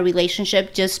to find a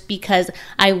relationship just because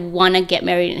I want to get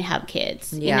married and have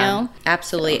kids. Yeah,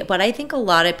 absolutely. So. But I think a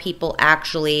lot of people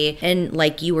actually, and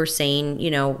like you were saying,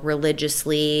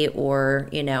 religiously or,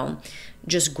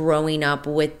 just growing up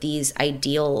with these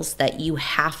ideals that you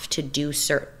have to do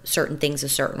certain things a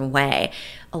certain way.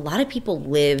 A lot of people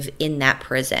live in that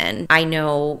prison. I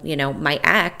know, my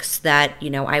ex that,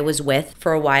 I was with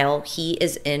for a while, he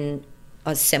is in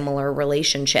a similar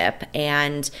relationship.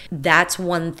 And that's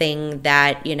one thing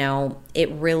that, it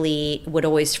really would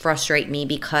always frustrate me,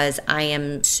 because I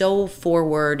am so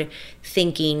forward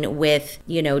thinking with,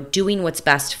 doing what's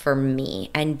best for me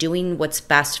and doing what's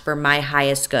best for my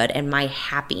highest good and my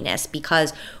happiness.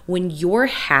 Because when you're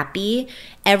happy,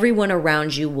 everyone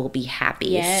around you will be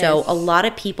happy. Yes. So a lot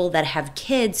of people that have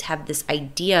kids have this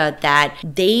idea that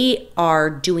they are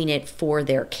doing it for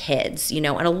their kids, and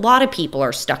a lot of people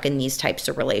are stuck in these types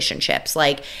of relationships.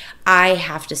 Like, I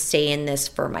have to stay in this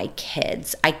for my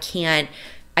kids. I can't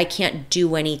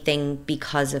do anything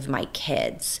because of my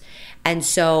kids. And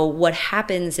so what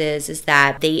happens is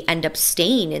that they end up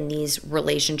staying in these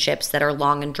relationships that are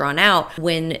long and drawn out,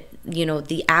 when,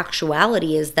 the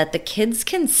actuality is that the kids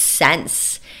can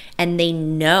sense and they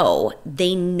know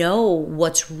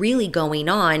what's really going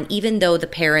on, even though the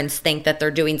parents think that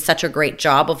they're doing such a great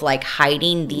job of like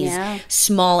hiding these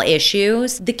small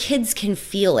issues. The kids can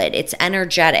feel it. It's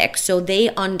energetic. So they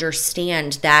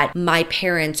understand that my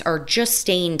parents are just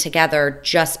staying together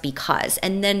just because.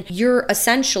 And then you're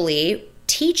essentially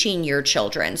teaching your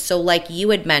children. So like you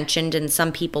had mentioned, and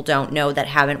some people don't know that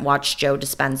haven't watched Joe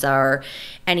Dispenza or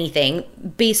anything,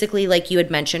 basically like you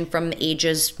had mentioned, from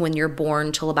ages when you're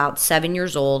born till about 7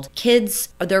 years old, kids,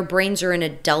 their brains are in a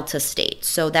delta state.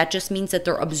 So that just means that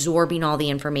they're absorbing all the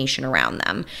information around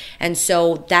them. And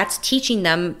so that's teaching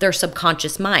them their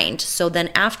subconscious mind. So then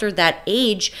after that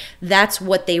age, that's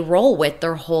what they roll with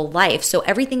their whole life. So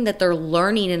everything that they're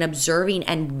learning and observing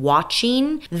and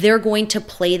watching, they're going to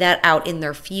play that out in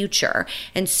their future.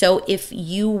 And so if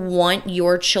you want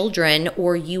your children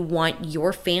or you want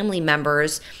your family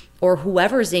members or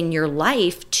whoever's in your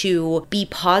life to be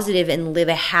positive and live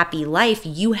a happy life,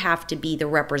 you have to be the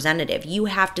representative. You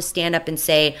have to stand up and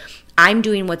say, I'm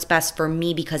doing what's best for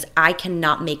me because I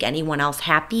cannot make anyone else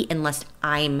happy unless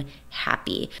I'm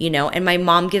happy, and my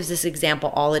mom gives this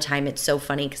example all the time. It's so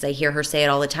funny because I hear her say it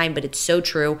all the time, but it's so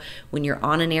true. When you're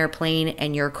on an airplane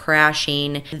and you're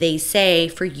crashing, they say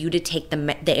for you to take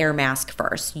the air mask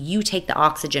first. You take the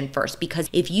oxygen first, because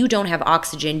if you don't have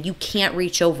oxygen, you can't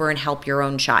reach over and help your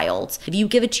own child. If you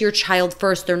give it to your child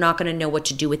first, they're not going to know what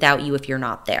to do without you if you're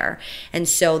not there. And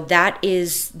so that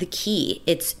is the key.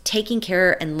 It's taking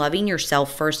care and loving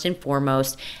yourself first and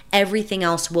foremost. Everything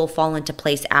else will fall into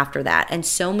place after that. And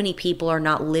so many people are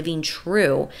not living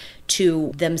true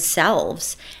to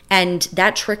themselves. And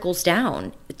that trickles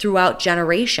down throughout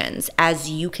generations. As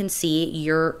you can see,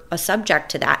 you're a subject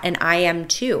to that. And I am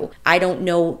too. I don't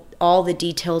know all the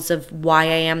details of why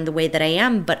I am the way that I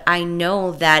am, but I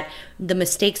know that the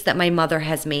mistakes that my mother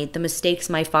has made, the mistakes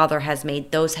my father has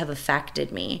made, those have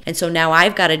affected me. And so now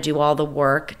I've got to do all the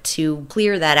work to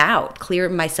clear that out, clear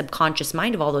my subconscious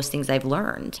mind of all those things I've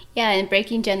learned. Yeah, and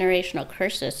breaking generational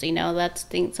curses, that's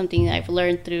something I've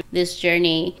learned through this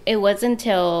journey. It wasn't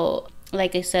until,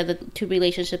 like I said, the 2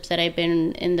 relationships that I've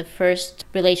been in, the first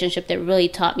relationship that really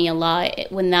taught me a lot.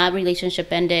 When that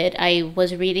relationship ended, I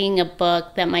was reading a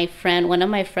book that one of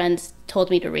my friends told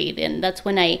me to read. And that's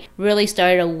when I really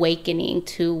started awakening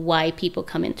to why people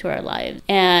come into our lives.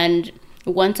 And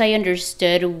once I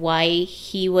understood why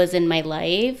he was in my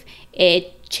life,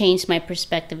 it changed my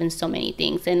perspective in so many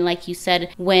things. And like you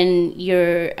said, when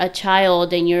you're a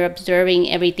child and you're observing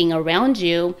everything around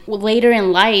you, later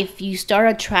in life, you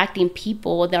start attracting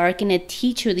people that are going to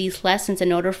teach you these lessons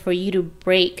in order for you to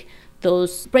break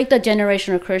the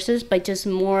generational curses by just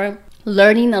more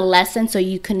learning a lesson so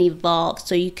you can evolve,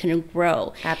 so you can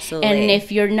grow. Absolutely. And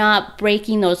if you're not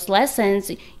breaking those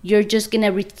lessons, you're just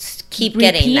gonna keep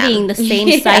getting repeating the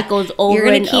same cycles over and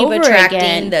over again. You're gonna keep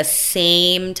attracting the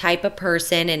same type of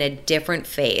person in a different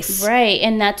face. Right,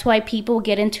 and that's why people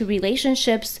get into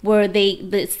relationships where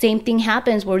the same thing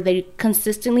happens, where they're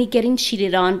consistently getting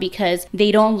cheated on because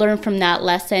they don't learn from that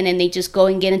lesson, and they just go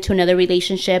and get into another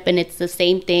relationship, and it's the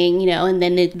same thing, you know, and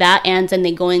then that ends, and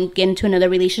they go and get into another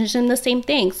relationship, and the same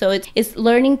thing. So it's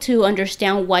learning to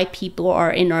understand why people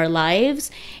are in our lives,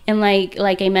 and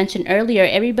like I mentioned earlier,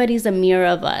 everybody's a mirror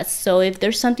of us. So if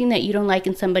there's something that you don't like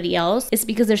in somebody else, it's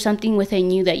because there's something within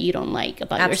you that you don't like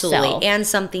about yourself. And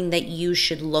something that you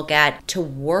should look at to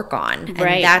work on.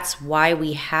 Right. And that's why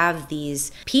we have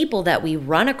these people that we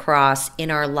run across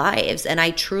in our lives. And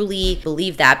I truly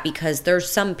believe that, because there's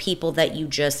some people that you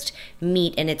just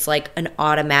meet and it's like an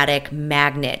automatic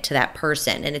magnet to that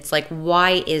person. And it's like,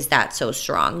 why is that so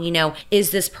strong? You know,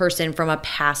 is this person from a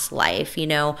past life? You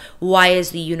know, why is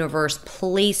the universe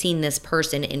placing this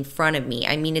person in front of me?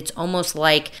 I mean, it's almost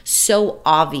like so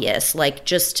obvious, like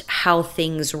just how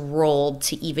things rolled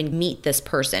to even meet this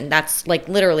person. That's like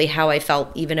literally how I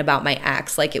felt even about my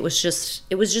ex. Like it was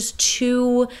just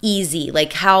too easy,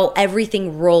 like how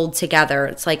everything rolled together.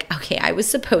 It's like, okay, I was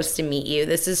supposed to meet you.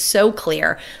 This is so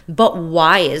clear, but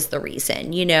why is the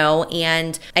reason, you know?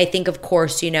 And I think, of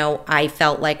course, you know, I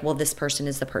felt like, well, this person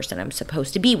is the person I'm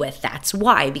supposed to be with. That's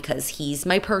why, because he's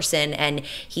my person and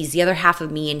he's the other half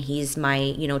of me and he's my,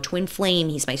 you know, twin flame.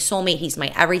 He's my soulmate. He's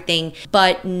my everything.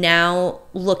 But now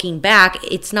looking back,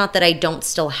 it's not that I don't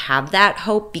still have that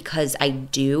hope, because I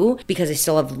do, because I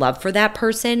still have love for that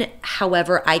person.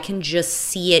 However, I can just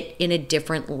see it in a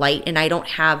different light and I don't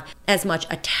have as much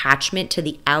attachment to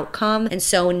the outcome. And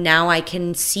so now I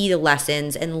can see the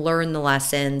lessons and learn the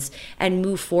lessons and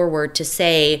move forward to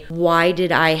say, why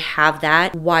did I have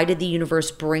that? Why did the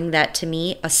universe bring that to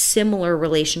me? A similar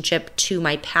relationship to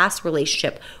my past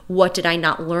relationship. What did I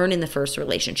not learn in the first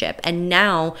relationship? And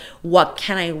now what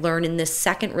can I learn in this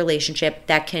second relationship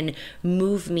that can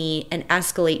move me and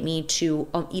escalate me to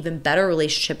an even better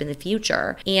relationship in the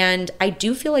future? And I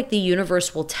do feel like the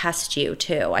universe will test you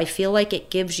too. I feel like it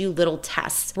gives you little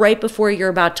tests right before you're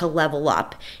about to level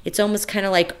up. It's almost kind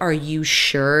of like, are you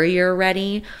sure you're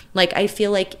ready? Like, I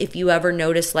feel like if you ever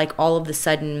notice, like all of a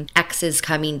sudden exes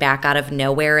coming back out of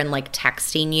nowhere and like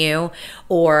texting you,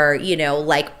 or, you know,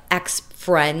 like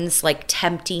ex-friends like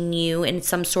tempting you in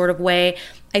some sort of way,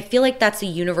 I feel like that's the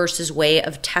universe's way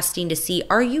of testing to see,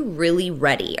 are you really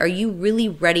ready? Are you really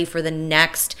ready for the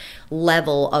next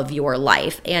level of your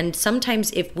life? And sometimes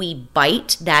if we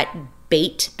bite that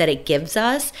bait that it gives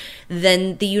us,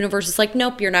 then the universe is like,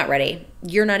 nope, you're not ready.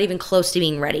 You're not even close to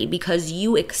being ready, because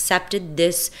you accepted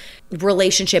this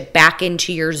relationship back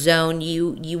into your zone.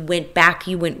 You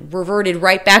reverted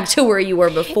right back to where you were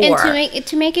before. And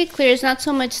to make it clear, it's not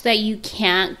so much that you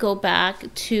can't go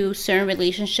back to certain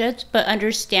relationships, but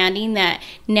understanding that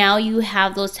now you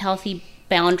have those healthy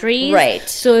boundaries. Right.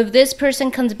 So if this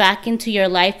person comes back into your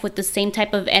life with the same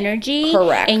type of energy,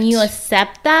 correct, and you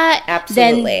accept that,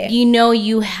 absolutely, then you know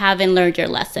you haven't learned your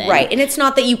lesson. Right. And it's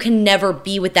not that you can never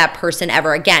be with that person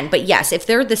ever again. But yes, if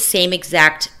they're the same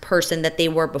exact person that they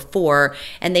were before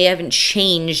and they haven't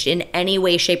changed in any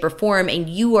way, shape, or form, and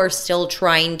you are still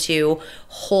trying to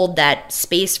hold that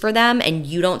space for them and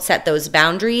you don't set those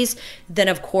boundaries, then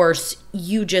of course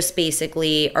you just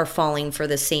basically are falling for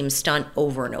the same stunt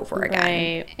over and over again.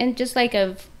 Right. And just like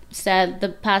I've said,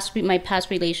 my past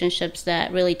relationships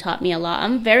that really taught me a lot,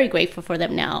 I'm very grateful for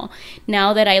them now.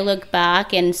 Now that I look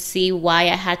back and see why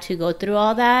I had to go through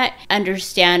all that,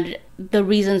 understand the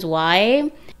reasons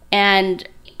why, and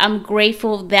I'm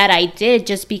grateful that I did,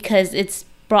 just because it's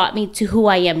brought me to who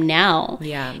I am now.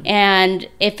 Yeah. And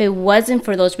if it wasn't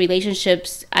for those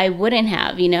relationships, I wouldn't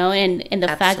have, you know, and the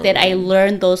Absolutely. fact that I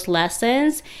learned those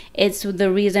lessons, it's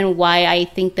the reason why I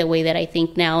think the way that I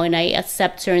think now, and I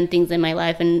accept certain things in my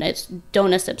life and I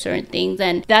don't accept certain things.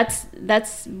 And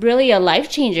that's really a life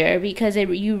changer, because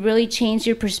you really change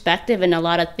your perspective in a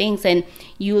lot of things, and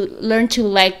you learn to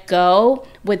let go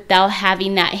without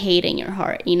having that hate in your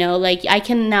heart, you know? Like, I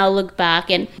can now look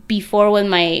back, and before, when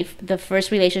the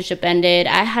first relationship ended,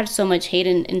 I had so much hate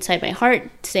inside my heart,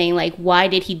 saying like, why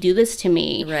did he do this to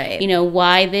me? Right. You know,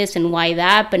 why this and why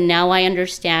that? But now I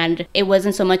understand it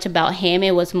wasn't so much about him,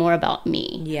 it was more about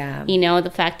me. Yeah. You know,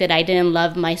 the fact that I didn't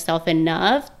love myself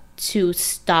enough to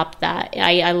stop that.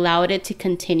 I allowed it to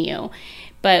continue.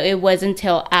 But it wasn't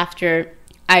until after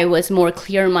I was more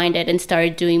clear-minded and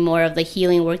started doing more of the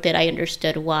healing work that I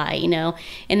understood why,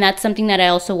 And that's something that I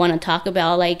also want to talk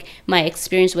about, like my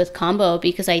experience with Kambo,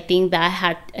 because I think that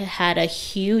had a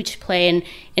huge play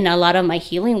in a lot of my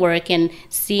healing work and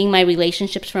seeing my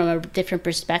relationships from a different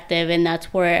perspective. And that's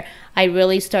where I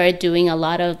really started doing a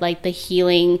lot of like the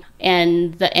healing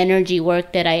and the energy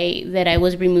work that I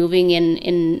was removing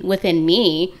in within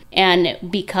me. And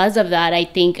because of that, I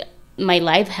think my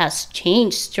life has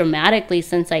changed dramatically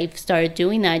since I've started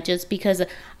doing that, just because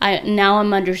now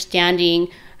I'm understanding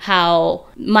how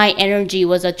my energy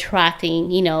was attracting,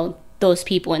 those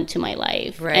people into my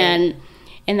life. Right.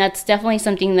 And that's definitely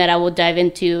something that I will dive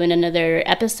into in another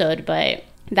episode, but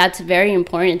that's very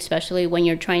important, especially when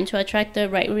you're trying to attract the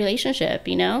right relationship,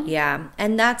 Yeah.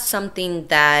 And that's something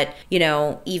that,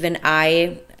 even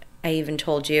I even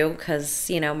told you, because,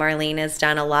 Marlene has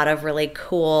done a lot of really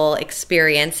cool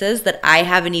experiences that I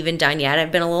haven't even done yet.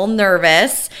 I've been a little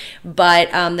nervous, but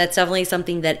that's definitely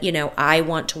something that, I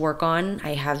want to work on.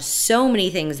 I have so many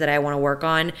things that I want to work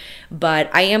on, but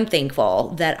I am thankful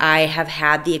that I have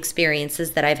had the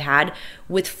experiences that I've had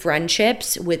with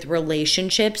friendships, with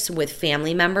relationships, with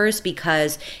family members,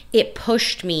 because it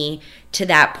pushed me to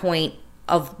that point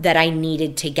of that I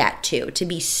needed to get to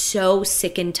be so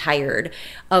sick and tired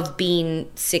of being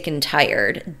sick and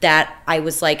tired that I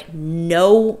was like,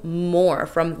 no more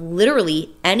from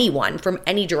literally anyone, from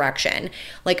any direction.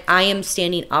 Like, I am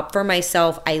standing up for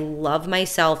myself. I love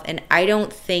myself. And I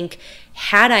don't think,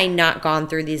 had I not gone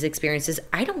through these experiences,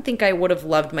 I don't think I would have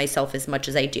loved myself as much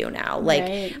as I do now. Like,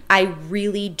 right. I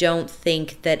really don't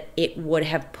think that it would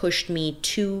have pushed me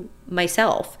to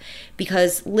myself,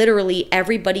 because literally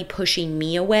everybody pushing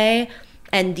me away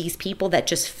and these people that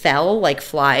just fell like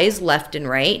flies left and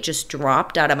right, just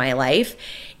dropped out of my life,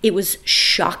 it was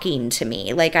shocking to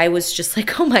me. Like, I was just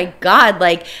like, oh my God,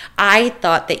 like, I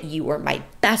thought that you were my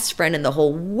best friend in the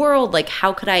whole world. Like,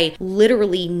 how could I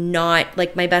literally not,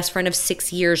 like, my best friend of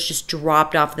 6 years just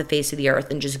dropped off the face of the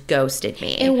earth and just ghosted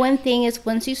me. And one thing is,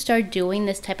 once you start doing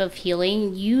this type of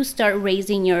healing, you start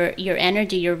raising your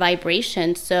energy, your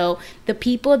vibration. So the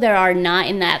people that are not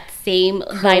in that same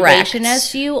vibration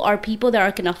as you are people that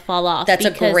are going to fall off. That's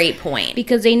a great point.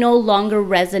 Because they no longer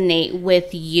resonate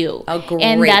with you.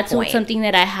 And that's something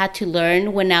that I had to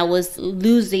learn when I was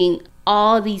losing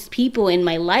all these people in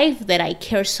my life that I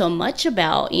care so much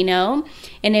about, And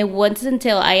it wasn't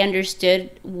until I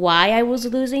understood why I was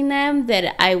losing them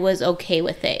that I was okay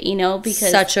with it,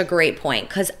 because... Such a great point,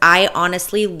 because I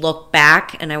honestly look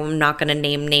back, and I'm not going to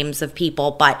name names of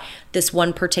people, but this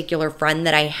one particular friend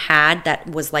that I had that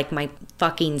was like my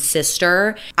fucking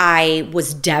sister, I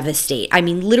was devastated. I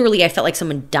mean, literally, I felt like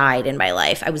someone died in my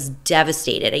life. I was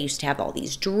devastated. I used to have all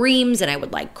these dreams, and I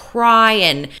would like cry,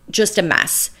 and just a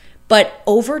mess. But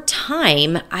over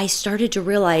time, I started to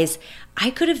realize I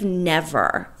could have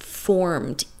never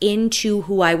formed into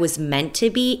who I was meant to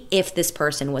be if this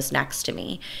person was next to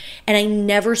me. And I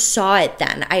never saw it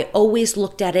then. I always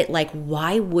looked at it like,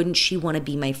 why wouldn't she want to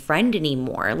be my friend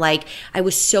anymore? Like, I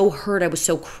was so hurt. I was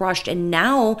so crushed. And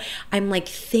now I'm like,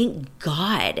 thank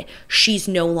God she's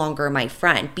no longer my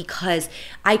friend, because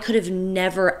I could have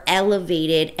never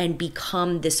elevated and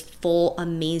become this full,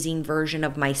 amazing version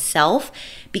of myself,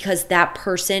 because that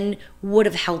person would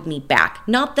have held me back.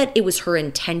 Not that it was her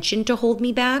intention to hold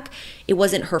me back. It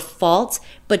wasn't her fault,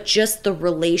 but just the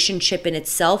relationship in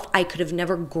itself, I could have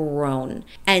never grown.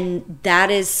 And that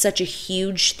is such a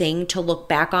huge thing to look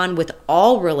back on with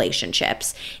all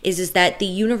relationships, is that the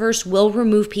universe will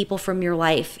remove people from your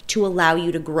life to allow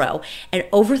you to grow. And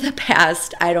over the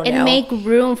past, I don't know. And make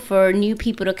room for new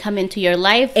people to come into your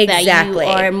life that you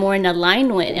are more in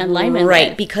alignment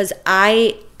with. Because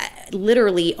I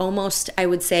literally almost, I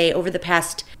would say, over the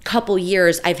past couple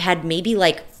years, I've had maybe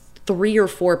like 3 or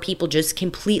 4 people just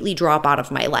completely drop out of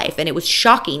my life. And it was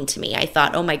shocking to me. I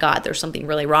thought, oh my God, there's something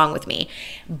really wrong with me.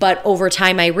 But over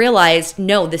time, I realized,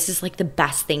 no, this is like the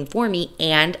best thing for me.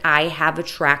 And I have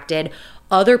attracted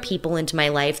other people into my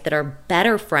life that are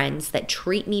better friends, that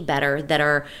treat me better, that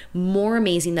are more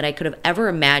amazing than I could have ever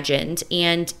imagined.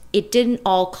 And it didn't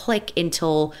all click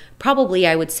until probably,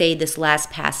 I would say, this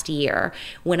past year,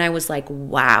 when I was like,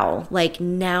 wow, like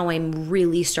now I'm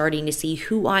really starting to see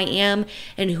who I am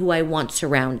and who I want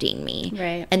surrounding me.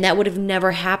 Right. And that would have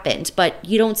never happened, but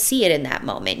you don't see it in that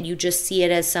moment. You just see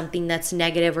it as something that's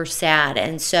negative or sad.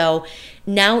 And so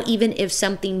now, even if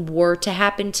something were to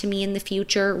happen to me in the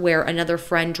future where another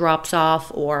friend drops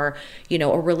off or,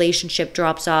 a relationship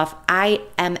drops off, I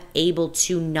am able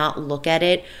to not look at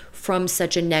it from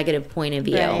such a negative point of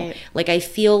view. Right. Like, I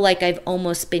feel like I've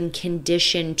almost been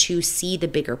conditioned to see the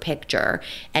bigger picture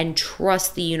and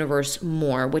trust the universe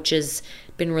more, which has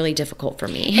been really difficult for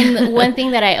me. And one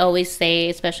thing that I always say,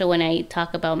 especially when I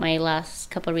talk about my last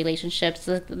couple of relationships,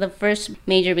 the first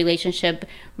major relationship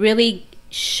really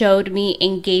showed me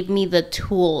and gave me the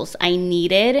tools I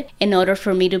needed in order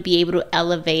for me to be able to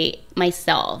elevate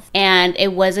myself. And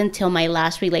it wasn't until my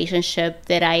last relationship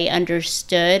that I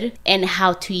understood and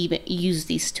how to even use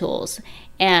these tools.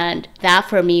 And that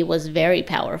for me was very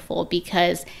powerful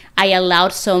because I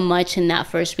allowed so much in that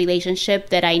first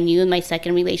relationship that I knew in my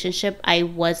second relationship I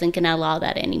wasn't going to allow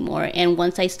that anymore. And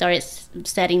once I started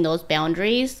setting those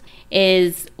boundaries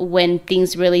is when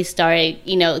things really started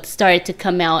to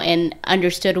come out and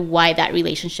understood why that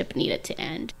relationship needed to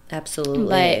end. Absolutely.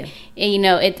 But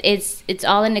it's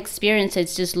all an experience.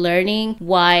 It's just learning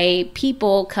why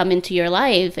people come into your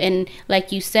life, and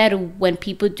like you said, when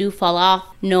people do fall off,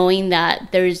 knowing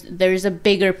that there's a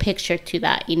bigger picture to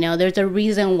that. There's a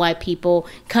reason why people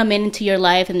come into your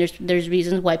life, and there's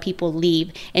reasons why people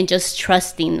leave, and just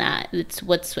trusting that. It's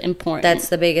what's important. That's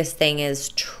the biggest thing, is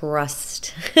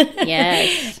trust.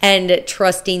 Yes. And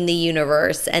trusting the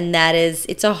universe. And that is,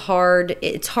 it's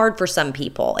hard for some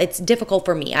people. It's difficult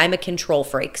for me. I'm a control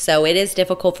freak, so it is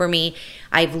difficult for me.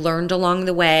 I've learned along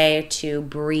the way to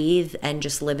breathe and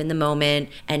just live in the moment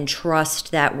and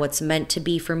trust that what's meant to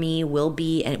be for me will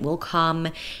be and it will come.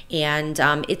 And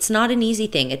it's not an easy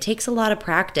thing. It takes a lot of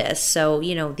practice. So,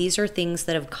 these are things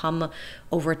that have come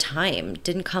over time,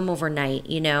 didn't come overnight,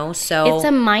 so it's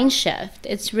a mind shift.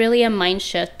 It's really a mind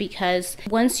shift, because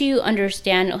once you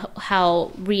understand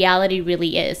how reality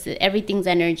really is, everything's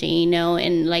energy,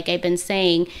 and like I've been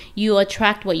saying, you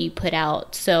attract what you put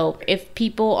out. So if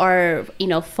people are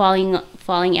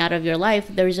falling out of your life,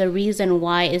 there's a reason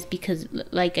why. Is because,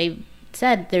 like I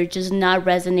said, they're just not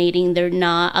resonating, they're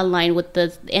not aligned with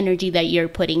the energy that you're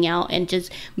putting out, and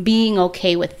just being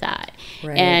okay with that.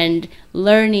 Right. And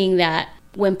learning that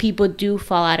when people do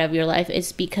fall out of your life,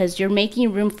 it's because you're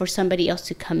making room for somebody else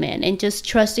to come in, and just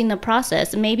trusting the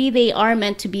process. Maybe they are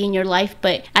meant to be in your life,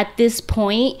 but at this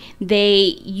point,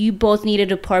 you both needed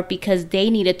to part because they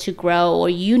needed to grow, or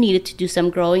you needed to do some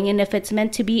growing. And if it's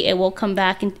meant to be, it will come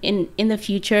back in the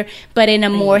future, but in a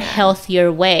more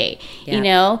healthier way,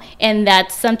 And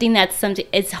that's something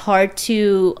it's hard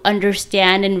to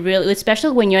understand, and really,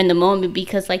 especially when you're in the moment,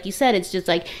 because like you said, it's just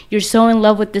like you're so in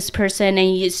love with this person,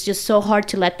 and it's just so hard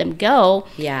to let them go.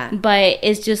 Yeah. But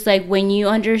it's just like when you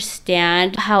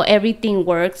understand how everything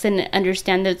works and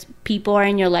understand that people are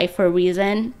in your life for a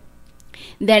reason,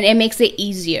 then it makes it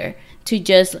easier to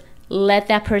just let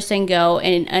that person go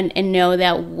and know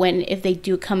that if they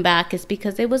do come back, it's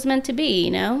because it was meant to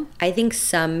be, I think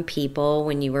some people,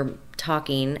 when you were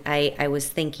talking, I was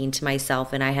thinking to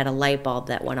myself, and I had a light bulb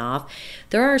that went off.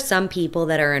 There are some people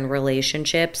that are in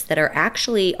relationships that are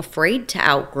actually afraid to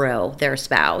outgrow their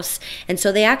spouse. And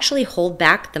so they actually hold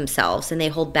back themselves, and they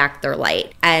hold back their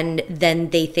light. And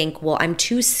then they think, well, I'm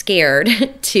too scared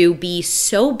to be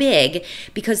so big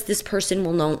because this person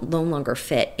will no longer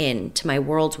fit into my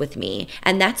world with me.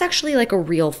 And that's actually like a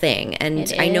real thing.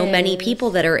 And I know many people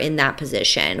that are in that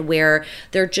position where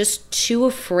they're just too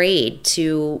afraid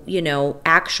to,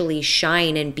 actually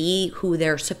shine and be who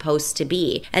they're supposed to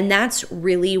be. And that's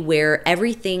really where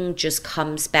everything just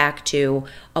comes back to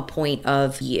a point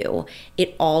of you.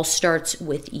 It all starts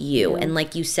with you. And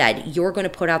like you said, you're going to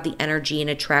put out the energy and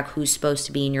attract who's supposed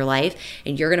to be in your life.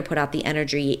 And you're going to put out the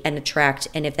energy and attract.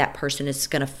 And if that person is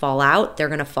going to fall out, they're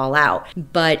going to fall out.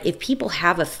 But if people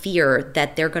have a fear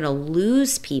that they're going to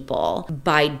lose people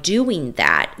by doing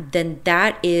that, then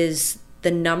that is the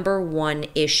number one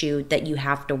issue that you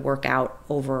have to work out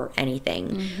over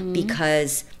anything,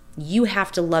 because you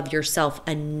have to love yourself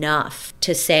enough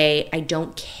to say, I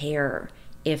don't care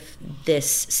if this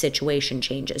situation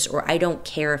changes, or I don't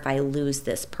care if I lose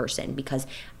this person, because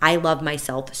I love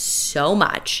myself so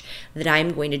much that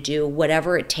I'm going to do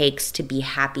whatever it takes to be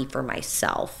happy for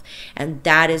myself. And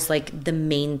that is like the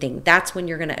main thing. That's when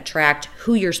you're going to attract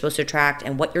who you're supposed to attract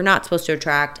and what you're not supposed to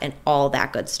attract and all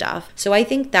that good stuff. So I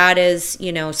think that is,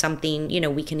 something,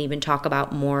 we can even talk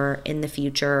about more in the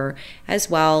future, as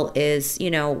well as,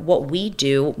 what we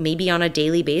do maybe on a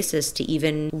daily basis to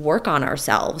even work on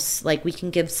ourselves. Like, we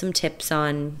can give some tips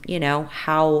on,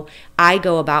 how I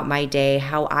go about my day,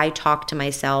 how I talk to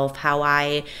myself, myself, how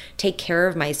I take care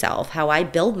of myself, how I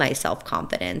build my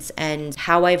self-confidence, and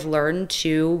how I've learned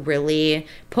to really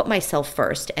put myself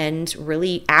first and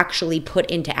really actually put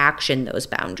into action those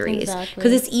boundaries.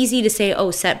 Because it's easy to say,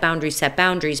 oh, set boundaries,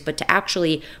 but to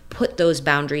actually put those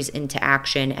boundaries into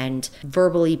action and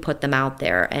verbally put them out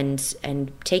there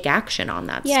and take action on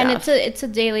that stuff. And it's a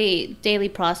daily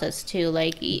process too.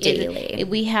 Like daily,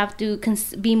 we have to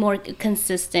be more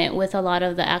consistent with a lot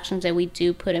of the actions that we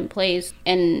do put in place,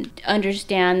 and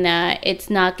understand that it's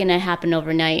not going to happen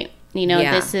overnight.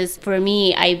 This is, for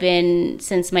me,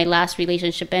 since my last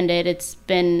relationship ended, it's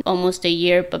been almost a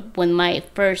year, but when my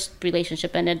first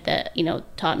relationship ended that,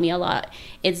 taught me a lot,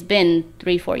 it's been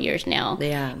 3-4 years now.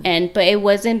 Yeah. But it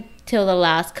wasn't till the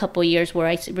last couple years where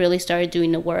I really started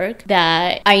doing the work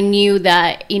that I knew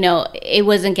that, it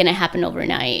wasn't going to happen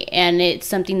overnight. And it's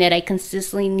something that I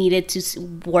consistently needed to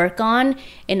work on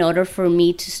in order for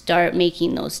me to start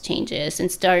making those changes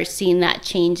and start seeing that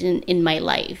change in my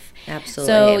life.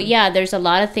 Absolutely. So yeah, there's a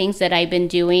lot of things that I've been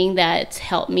doing that's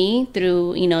helped me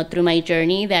through my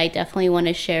journey that I definitely want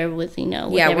to share with with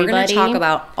everybody. We're going to talk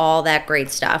about all that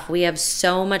great stuff. We have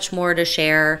so much more to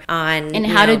share on and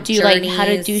how to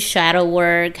do shadow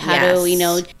work, how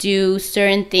to do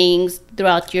certain things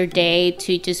throughout your day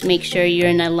to just make sure you're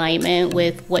in alignment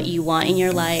with what you want in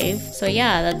your life. So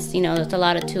yeah, that's a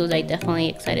lot of tools I definitely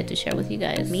excited to share with you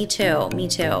guys. Me too.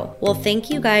 Well, thank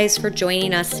you guys for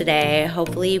joining us today.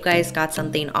 Hopefully you guys got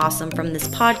something awesome from this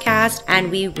podcast,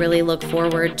 and we really look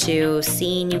forward to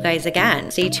seeing you guys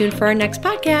again. Stay tuned for our next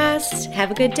podcast.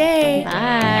 Have a good day.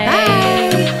 Bye.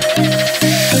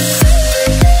 Bye.